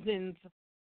 thousands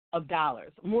of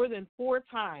dollars, more than 4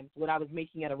 times what I was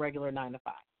making at a regular 9 to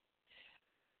 5.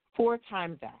 4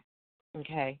 times that,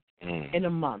 okay, in a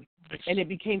month. And it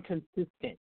became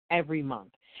consistent every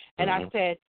month. And I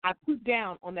said, I put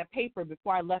down on that paper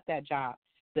before I left that job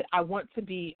that I want to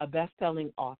be a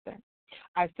best-selling author.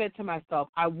 I said to myself,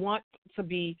 I want to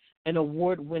be an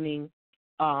award-winning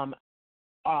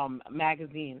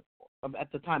magazine,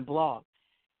 at the time blog.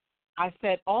 I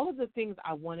said all of the things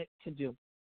I wanted to do.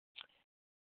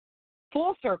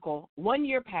 Full circle, 1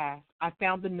 year passed, I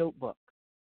found the notebook.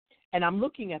 And I'm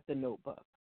looking at the notebook.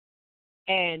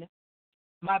 And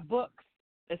my books,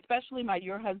 especially my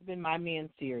Your Husband, My Man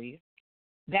series,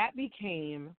 that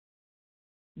became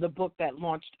the book that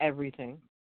launched everything,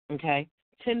 okay?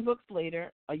 10 books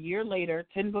later, a year later,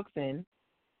 10 books in,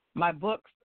 my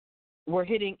books were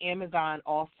hitting Amazon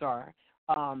All-Star,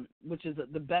 which is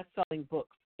the best-selling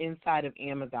books inside of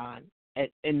Amazon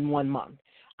in 1 month.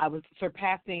 I was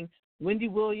surpassing Wendy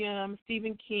Williams,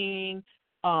 Stephen King,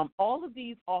 all of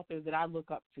these authors that I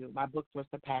look up to. My books were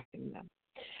surpassing them.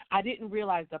 I didn't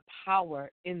realize the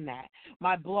power in that.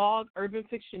 My blog, Urban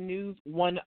Fiction News,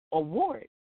 won awards,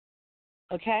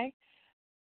 okay?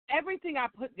 Everything I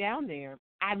put down there,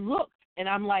 I looked, and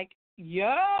I'm like,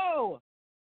 yo,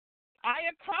 I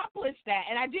accomplished that,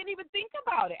 and I didn't even think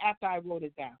about it after I wrote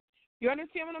it down. You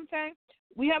understand what I'm saying?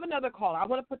 We have another caller. I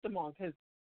want to put them on because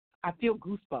I feel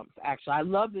goosebumps, actually. I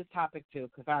love this topic, too,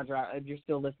 Cassandra, if you're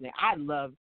still listening. I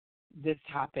love this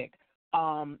topic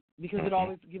because it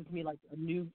always gives me, like, a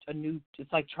new.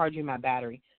 It's like charging my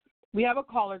battery. We have a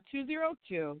caller,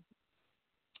 202-53.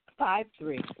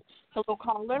 Hello,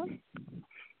 caller.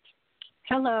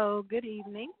 Hello, good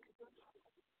evening.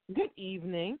 Good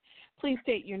evening. Please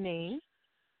state your name.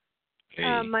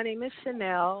 Hey. My name is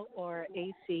Chanel, or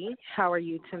AC. How are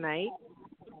you tonight?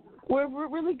 We're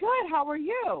really good. How are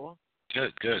you?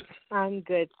 Good. I'm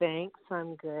good, thanks.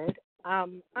 I'm good.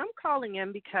 I'm calling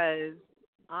in because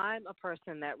I'm a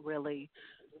person that really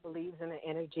believes in an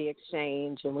energy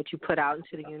exchange, and what you put out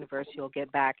into the universe, you'll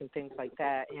get back, and things like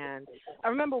that. And I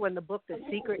remember when the book The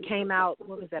Secret came out,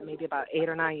 what was that, maybe about 8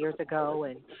 or 9 years ago,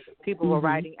 and people were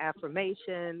writing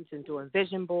affirmations and doing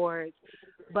vision boards,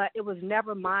 but it was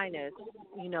never minus,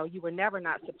 you were never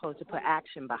not supposed to put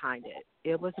action behind it.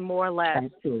 It was more or less,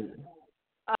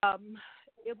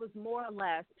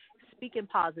 speaking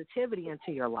positivity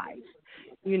into your life,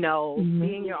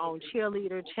 being your own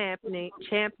cheerleader, championing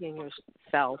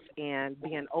yourself, and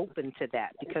being open to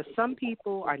that. Because some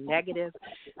people are negative,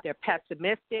 they're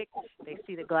pessimistic, they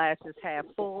see the glass is half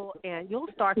full, and you'll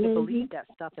start to believe that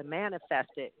stuff and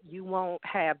manifest it. You won't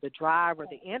have the drive or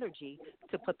the energy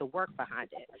to put the work behind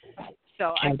it.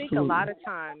 So I think a lot of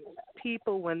times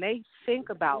people, when they think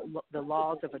about the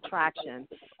laws of attraction,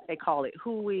 they call it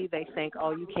hooey. They think,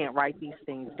 oh, you can't write these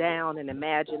things down and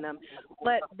imagine them.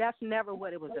 But that's never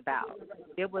what it was about.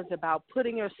 It was about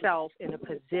putting yourself in a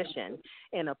position,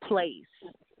 in a place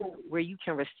where you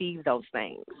can receive those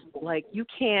things. Like, you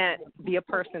can't be a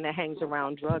person that hangs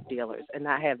around drug dealers and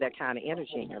not have that kind of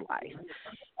energy in your life.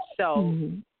 So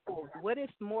what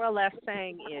it's more or less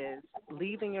saying is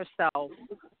leaving yourself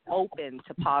open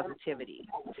to positivity.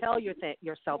 Tell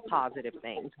yourself positive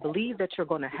things. Believe that you're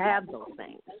going to have those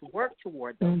things. Work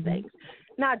toward those things.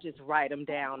 Not just write them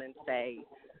down and say,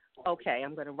 okay,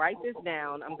 I'm going to write this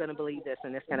down, I'm going to believe this,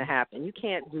 and it's going to happen. You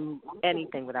can't do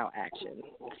anything without action.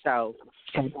 So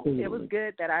it was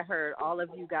good that I heard all of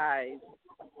you guys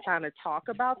kind of talk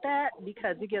about that,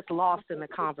 because it gets lost in the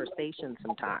conversation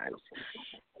sometimes.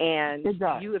 And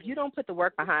if you don't put the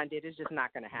work behind it, it's just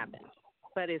not going to happen.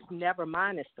 But it's never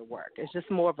minus the work. It's just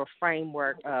more of a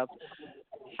framework of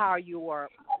how you are,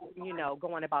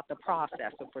 going about the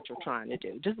process of what you're trying to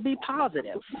do. Just be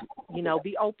positive.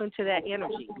 Be open to that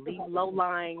energy. Leave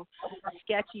low-lying,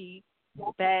 sketchy,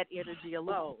 bad energy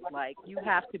alone. Like, you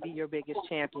have to be your biggest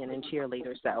champion and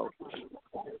cheerleader. So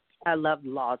I love the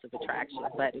laws of attraction,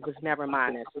 but it was never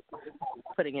minus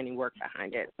putting any work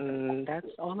behind it. And that's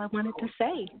all I wanted to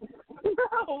say.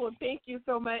 Well, thank you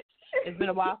so much. It's been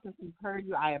a while since we've heard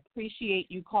you. I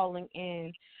appreciate you calling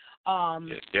in.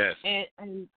 Yes.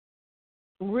 And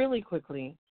really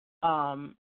quickly,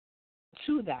 to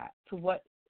what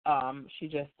she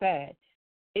just said,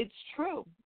 it's true.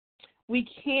 We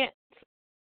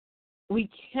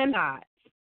cannot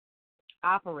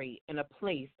operate in a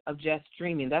place of just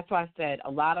dreaming. That's why I said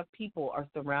a lot of people are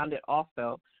surrounded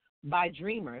also by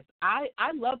dreamers. I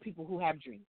love people who have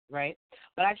dreams, right?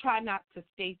 But I try not to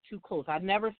stay too close. I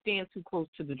never stand too close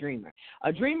to the dreamer.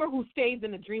 A dreamer who stays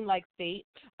in a dreamlike state,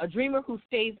 a dreamer who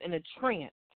stays in a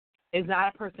trance, is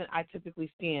not a person I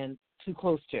typically stand too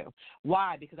close to.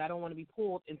 Why? Because I don't want to be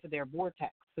pulled into their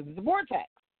vortex. Because it's a vortex.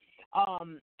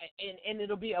 And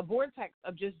it'll be a vortex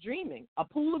of just dreaming, a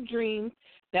pool of dreams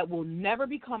that will never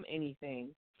become anything,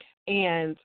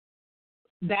 and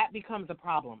that becomes a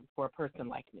problem for a person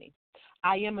like me.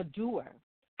 I am a doer.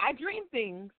 I dream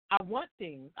things. I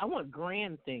want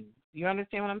grand things. You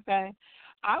understand what I'm saying?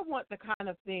 I want the kind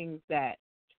of things that,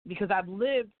 because I've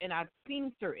lived and I've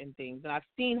seen certain things, and I've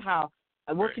seen how,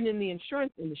 working in the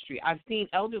insurance industry, I've seen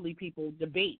elderly people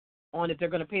debate on if they're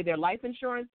going to pay their life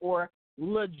insurance or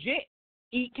legit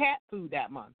eat cat food that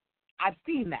month. I've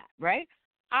seen that, right?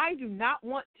 I do not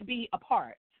want to be a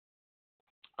part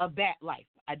of that life.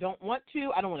 I don't want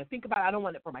to. I don't want to think about it. I don't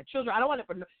want it for my children. I don't want it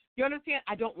for, you understand?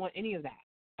 I don't want any of that.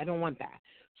 I don't want that.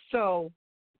 So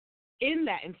in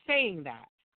that and saying that,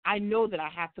 I know that I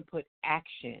have to put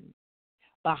action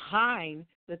behind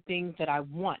the things that I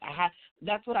want.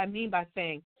 That's what I mean by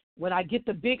saying when I get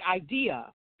the big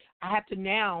idea, I have to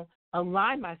now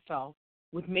align myself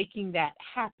with making that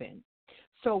happen.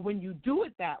 So when you do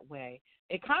it that way,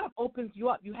 it kind of opens you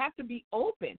up. You have to be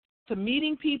open to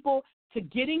meeting people, to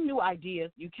getting new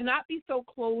ideas. You cannot be so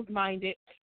closed-minded,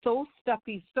 so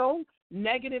stuffy, so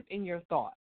negative in your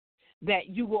thoughts that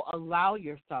you will allow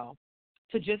yourself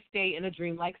to just stay in a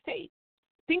dreamlike state.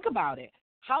 Think about it.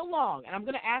 How long, and I'm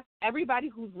going to ask everybody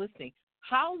who's listening,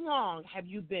 how long have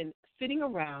you been sitting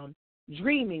around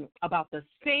dreaming about the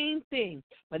same thing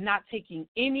but not taking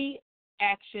any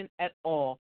action at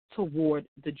all toward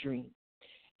the dream?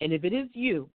 And if it is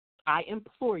you, I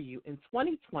implore you in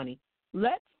 2020,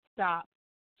 let's stop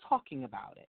talking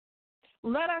about it.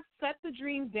 Let us set the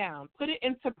dream down, put it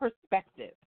into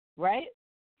perspective, right?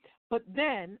 But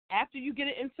then after you get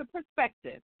it into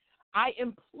perspective, I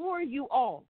implore you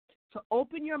all to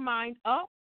open your mind up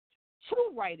to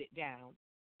write it down,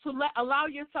 to allow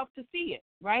yourself to see it,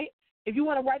 right? If you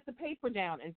want to write the paper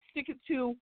down and stick it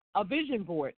to a vision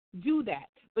board, do that.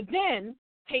 But then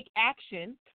take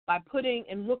action by putting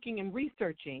and looking and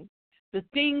researching the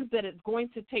things that it's going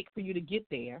to take for you to get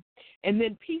there, and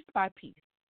then piece by piece,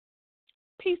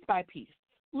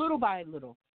 little by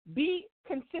little, be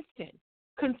consistent.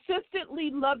 Consistently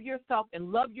love yourself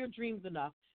and love your dreams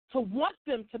enough to want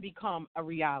them to become a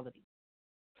reality.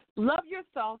 Love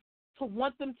yourself to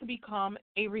want them to become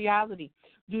a reality.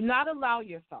 Do not allow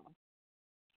yourself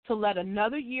to let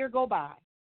another year go by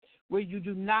where you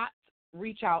do not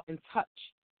reach out and touch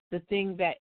the thing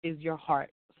that is your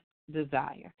heart's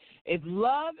desire. If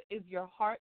love is your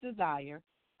heart's desire,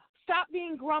 stop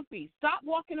being grumpy. Stop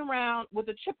walking around with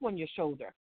a chip on your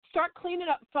shoulder. Start cleaning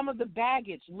up some of the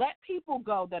baggage. Let people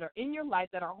go that are in your life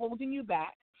that are holding you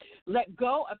back. Let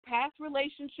go of past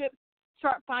relationships.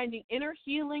 Start finding inner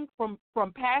healing from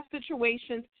past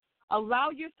situations. Allow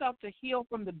yourself to heal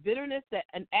from the bitterness that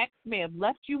an ex may have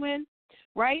left you in,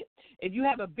 right? If you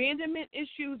have abandonment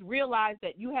issues, realize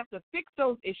that you have to fix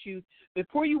those issues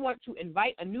before you want to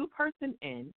invite a new person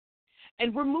in,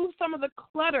 and remove some of the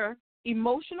clutter,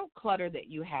 emotional clutter that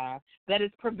you have that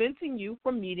is preventing you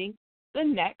from meeting the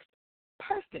next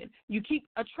person. You keep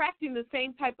attracting the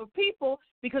same type of people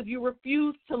because you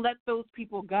refuse to let those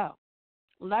people go.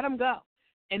 Let them go.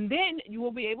 And then you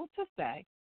will be able to say,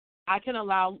 I can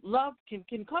allow love can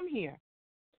come here.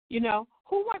 You know,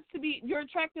 who wants to be, you're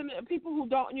attracting people who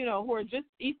don't, you know, who are just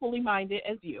equally minded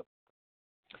as you.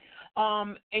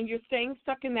 And you're staying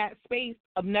stuck in that space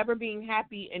of never being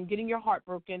happy and getting your heart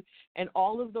broken and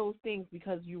all of those things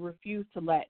because you refuse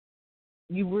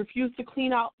to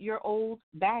clean out your old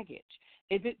baggage.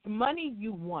 If it's money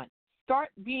you want, start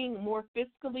being more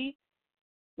fiscally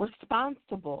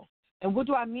responsible. And what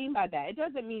do I mean by that? It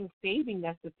doesn't mean saving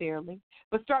necessarily,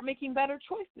 but start making better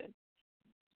choices.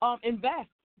 Invest.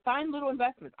 Find little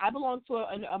investments. I belong to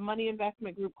a money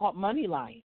investment group called Money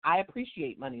Lion. I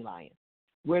appreciate Money Lion,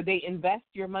 where they invest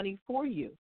your money for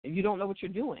you if you don't know what you're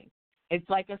doing. It's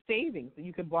like a savings.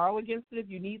 You can borrow against it if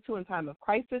you need to in time of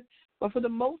crisis, but for the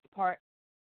most part,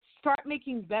 start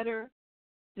making better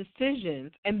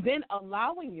decisions and then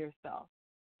allowing yourself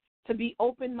to be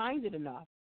open-minded enough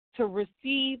to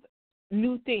receive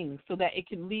new things so that it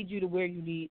can lead you to where you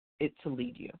need it to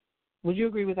lead you. Would you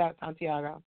agree with that,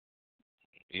 Santiago?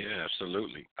 Yeah,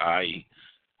 absolutely. I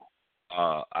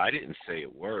didn't say a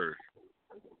word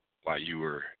while you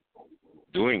were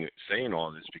saying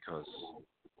all this because,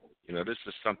 you know, this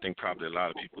is something probably a lot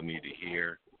of people need to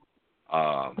hear.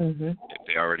 If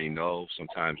they already know,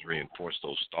 sometimes reinforce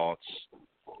those thoughts.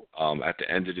 At the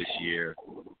end of this year,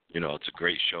 you know, it's a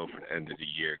great show for the end of the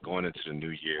year, going into the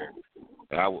new year.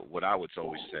 But what I would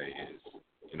always say is,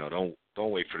 you know,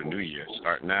 don't wait for the new year.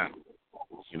 Start now.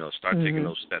 You know, start taking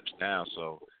those steps now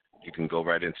so you can go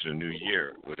right into the new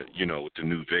year with the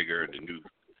new vigor,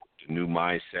 the new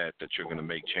mindset that you're going to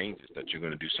make changes, that you're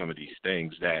going to do some of these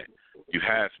things that you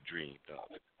have dreamed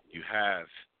of, you have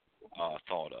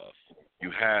thought of,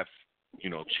 you have, you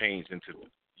know, changed into,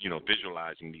 you know,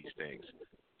 visualizing these things.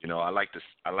 You know, I like the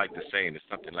saying, it's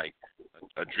something like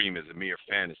a dream is a mere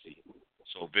fantasy.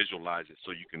 So visualize it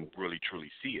so you can really,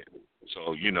 truly see it.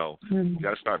 So, you know, you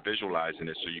got to start visualizing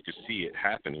it so you can see it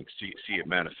happening, see it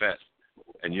manifest.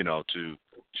 And, you know, to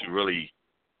really,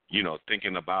 you know,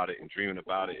 thinking about it and dreaming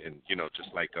about it. And, you know, just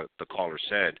like the caller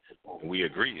said, and we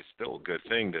agree, it's still a good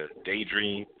thing to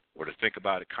daydream or to think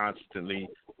about it constantly,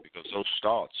 because those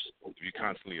thoughts, if you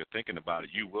constantly are thinking about it,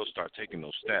 you will start taking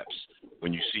those steps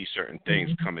when you see certain things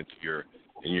come into your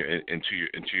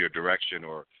direction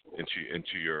or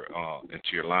into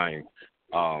your line.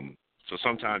 So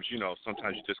sometimes, you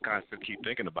just constantly keep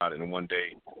thinking about it, and one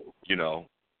day,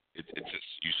 it's just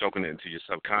you soaking it into your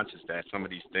subconscious that some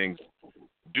of these things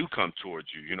do come towards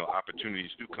you.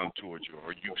 Opportunities do come towards you,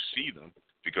 or you see them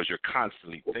because you're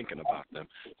constantly thinking about them.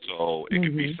 So it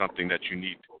could be something that you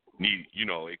need.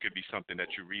 It could be something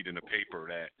that you read in a paper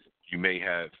that you may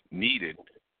have needed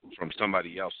from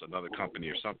somebody else, another company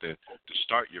or something, to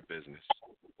start your business,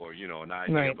 or an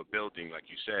idea of a building, like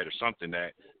you said, or something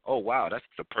that, oh wow, that's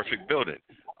the perfect building.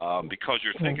 Because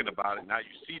you're thinking about it, now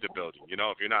you see the building.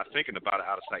 If you're not thinking about it,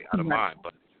 out of sight, out of mind,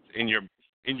 but in your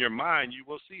mind, you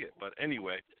will see it. But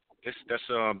anyway, this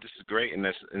is great, and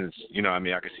it's I can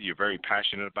see you're very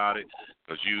passionate about it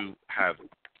because you have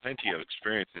plenty of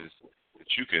experiences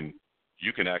that you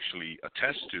can actually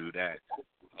attest to that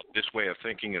this way of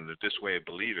thinking and this way of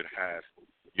believing have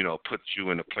put you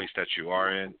in the place that you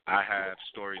are in. I have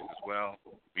stories as well.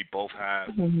 We both have,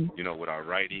 with our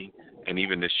writing and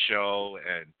even this show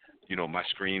and, my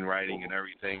screenwriting and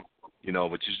everything,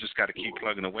 but you just got to keep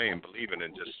plugging away and believing,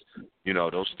 and just,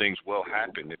 those things will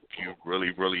happen if you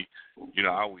really, really, I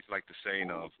always like the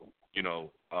saying of,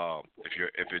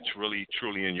 if it's really,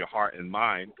 truly in your heart and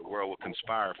mind, the world will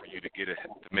conspire for you to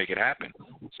make it happen.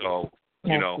 So,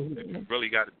 if you really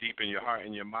got it deep in your heart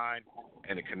and your mind,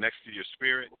 and it connects to your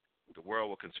spirit, the world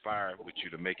will conspire with you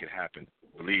to make it happen.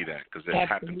 Believe that, because it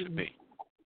happened to me.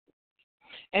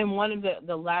 And one of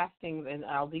the last things, and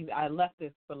I left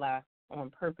this for last on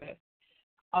purpose,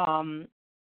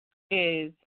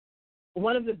 is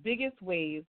one of the biggest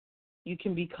ways you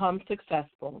can become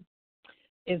successful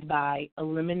is by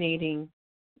eliminating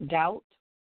doubt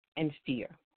and fear.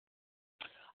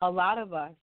 A lot of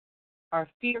us are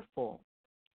fearful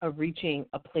of reaching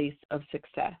a place of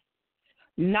success,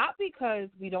 not because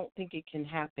we don't think it can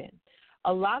happen.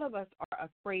 A lot of us are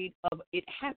afraid of it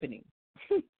happening.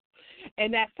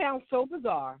 And that sounds so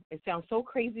bizarre. It sounds so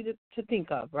crazy to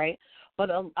think of, right?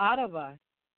 But a lot of us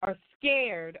are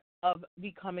scared of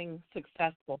becoming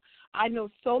successful. I know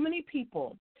so many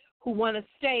people who want to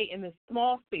stay in this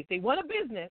small space. They want a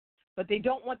business, but they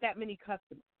don't want that many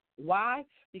customers. Why?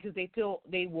 Because they feel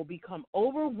they will become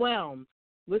overwhelmed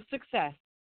with success,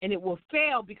 and it will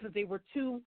fail because they were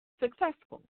too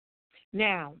successful.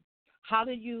 Now, how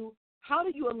do you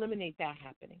eliminate that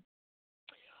happening?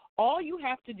 All you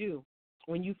have to do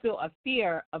when you feel a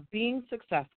fear of being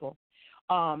successful,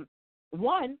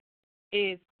 one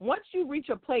is once you reach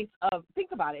a place of,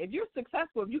 think about it, if you're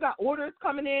successful, if you got orders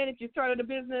coming in, if you started a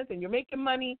business and you're making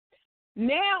money,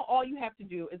 now all you have to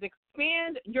do is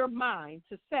expand your mind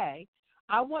to say,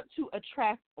 I want to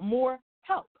attract more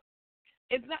help.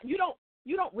 It's not, you don't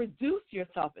reduce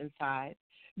yourself inside.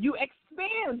 You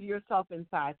expand yourself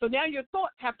inside. So now your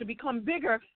thoughts have to become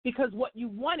bigger because what you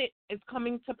wanted is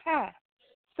coming to pass.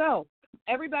 So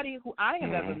everybody who I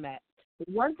have ever met,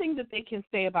 one thing that they can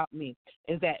say about me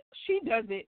is that she does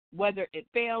it whether it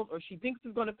fails or she thinks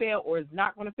it's going to fail or is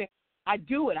not going to fail. I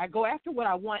do it. I go after what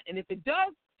I want, and if it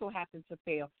does so happen to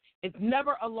fail, it's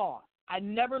never a loss. I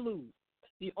never lose.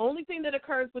 The only thing that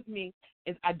occurs with me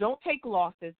is I don't take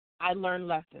losses. I learn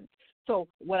lessons. So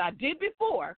what I did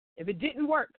before, if it didn't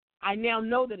work, I now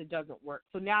know that it doesn't work.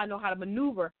 So now I know how to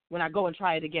maneuver when I go and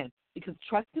try it again. Because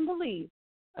trust and believe,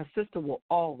 a sister will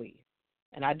always,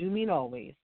 and I do mean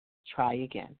always, try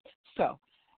again. So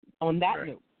on that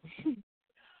note,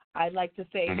 I'd like to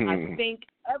say I thank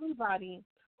everybody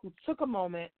who took a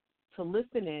moment to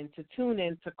listen in, to tune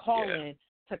in, to call in,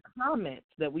 to comment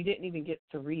that we didn't even get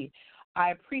to read.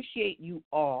 I appreciate you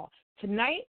all.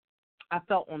 Tonight, I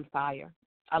felt on fire.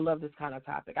 I love this kind of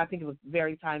topic. I think it was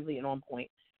very timely and on point.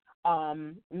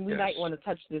 We might want to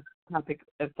touch this topic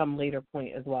at some later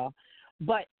point as well.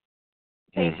 But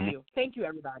thank you. Thank you,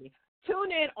 everybody.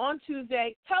 Tune in on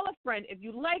Tuesday. Tell a friend. If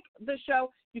you like the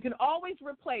show, you can always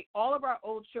replay all of our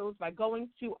old shows by going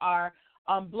to our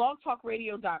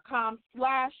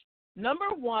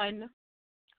blogtalkradio.com/1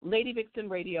 Lady Vixen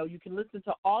Radio. You can listen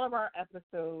to all of our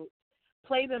episodes,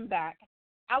 play them back.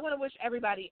 I want to wish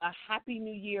everybody a happy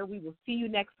new year. We will see you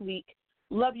next week.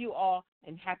 Love you all,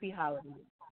 and happy holidays.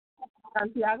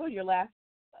 Santiago, your last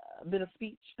bit of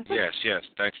speech. Yes.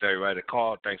 Thanks to everybody that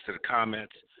called. Thanks to the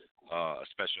comments. A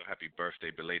special happy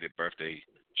birthday, belated birthday.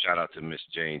 Shout out to Miss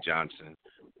Jane Johnson.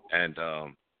 And,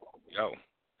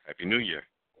 happy New Year.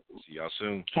 See y'all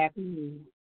soon. Happy New Year.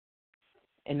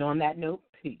 And on that note,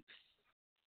 peace.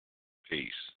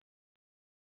 Peace.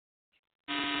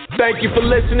 Thank you for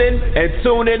listening, and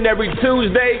tune in every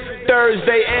Tuesday,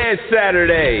 Thursday, and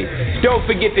Saturday. Don't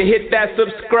forget to hit that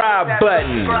subscribe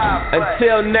button.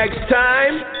 Until next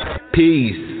time,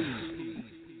 peace.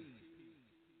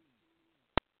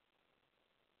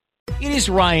 It is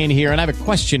Ryan here, and I have a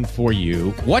question for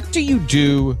you. What do you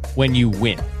do when you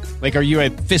win? Like, are you a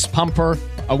fist pumper,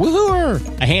 a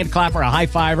woohooer, a hand clapper, a high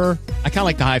fiver? I kind of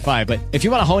like the high five, but if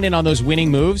you want to hone in on those winning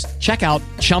moves, check out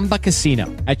Chumba Casino.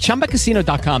 At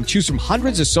ChumbaCasino.com, choose from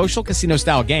hundreds of social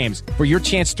casino-style games for your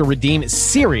chance to redeem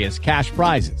serious cash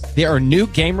prizes. There are new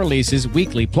game releases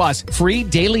weekly, plus free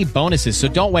daily bonuses, so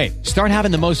don't wait. Start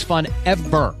having the most fun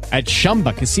ever at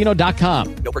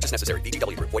ChumbaCasino.com. No purchase necessary.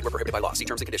 VGW Group. Void where prohibited by law. See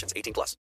terms and conditions. 18+.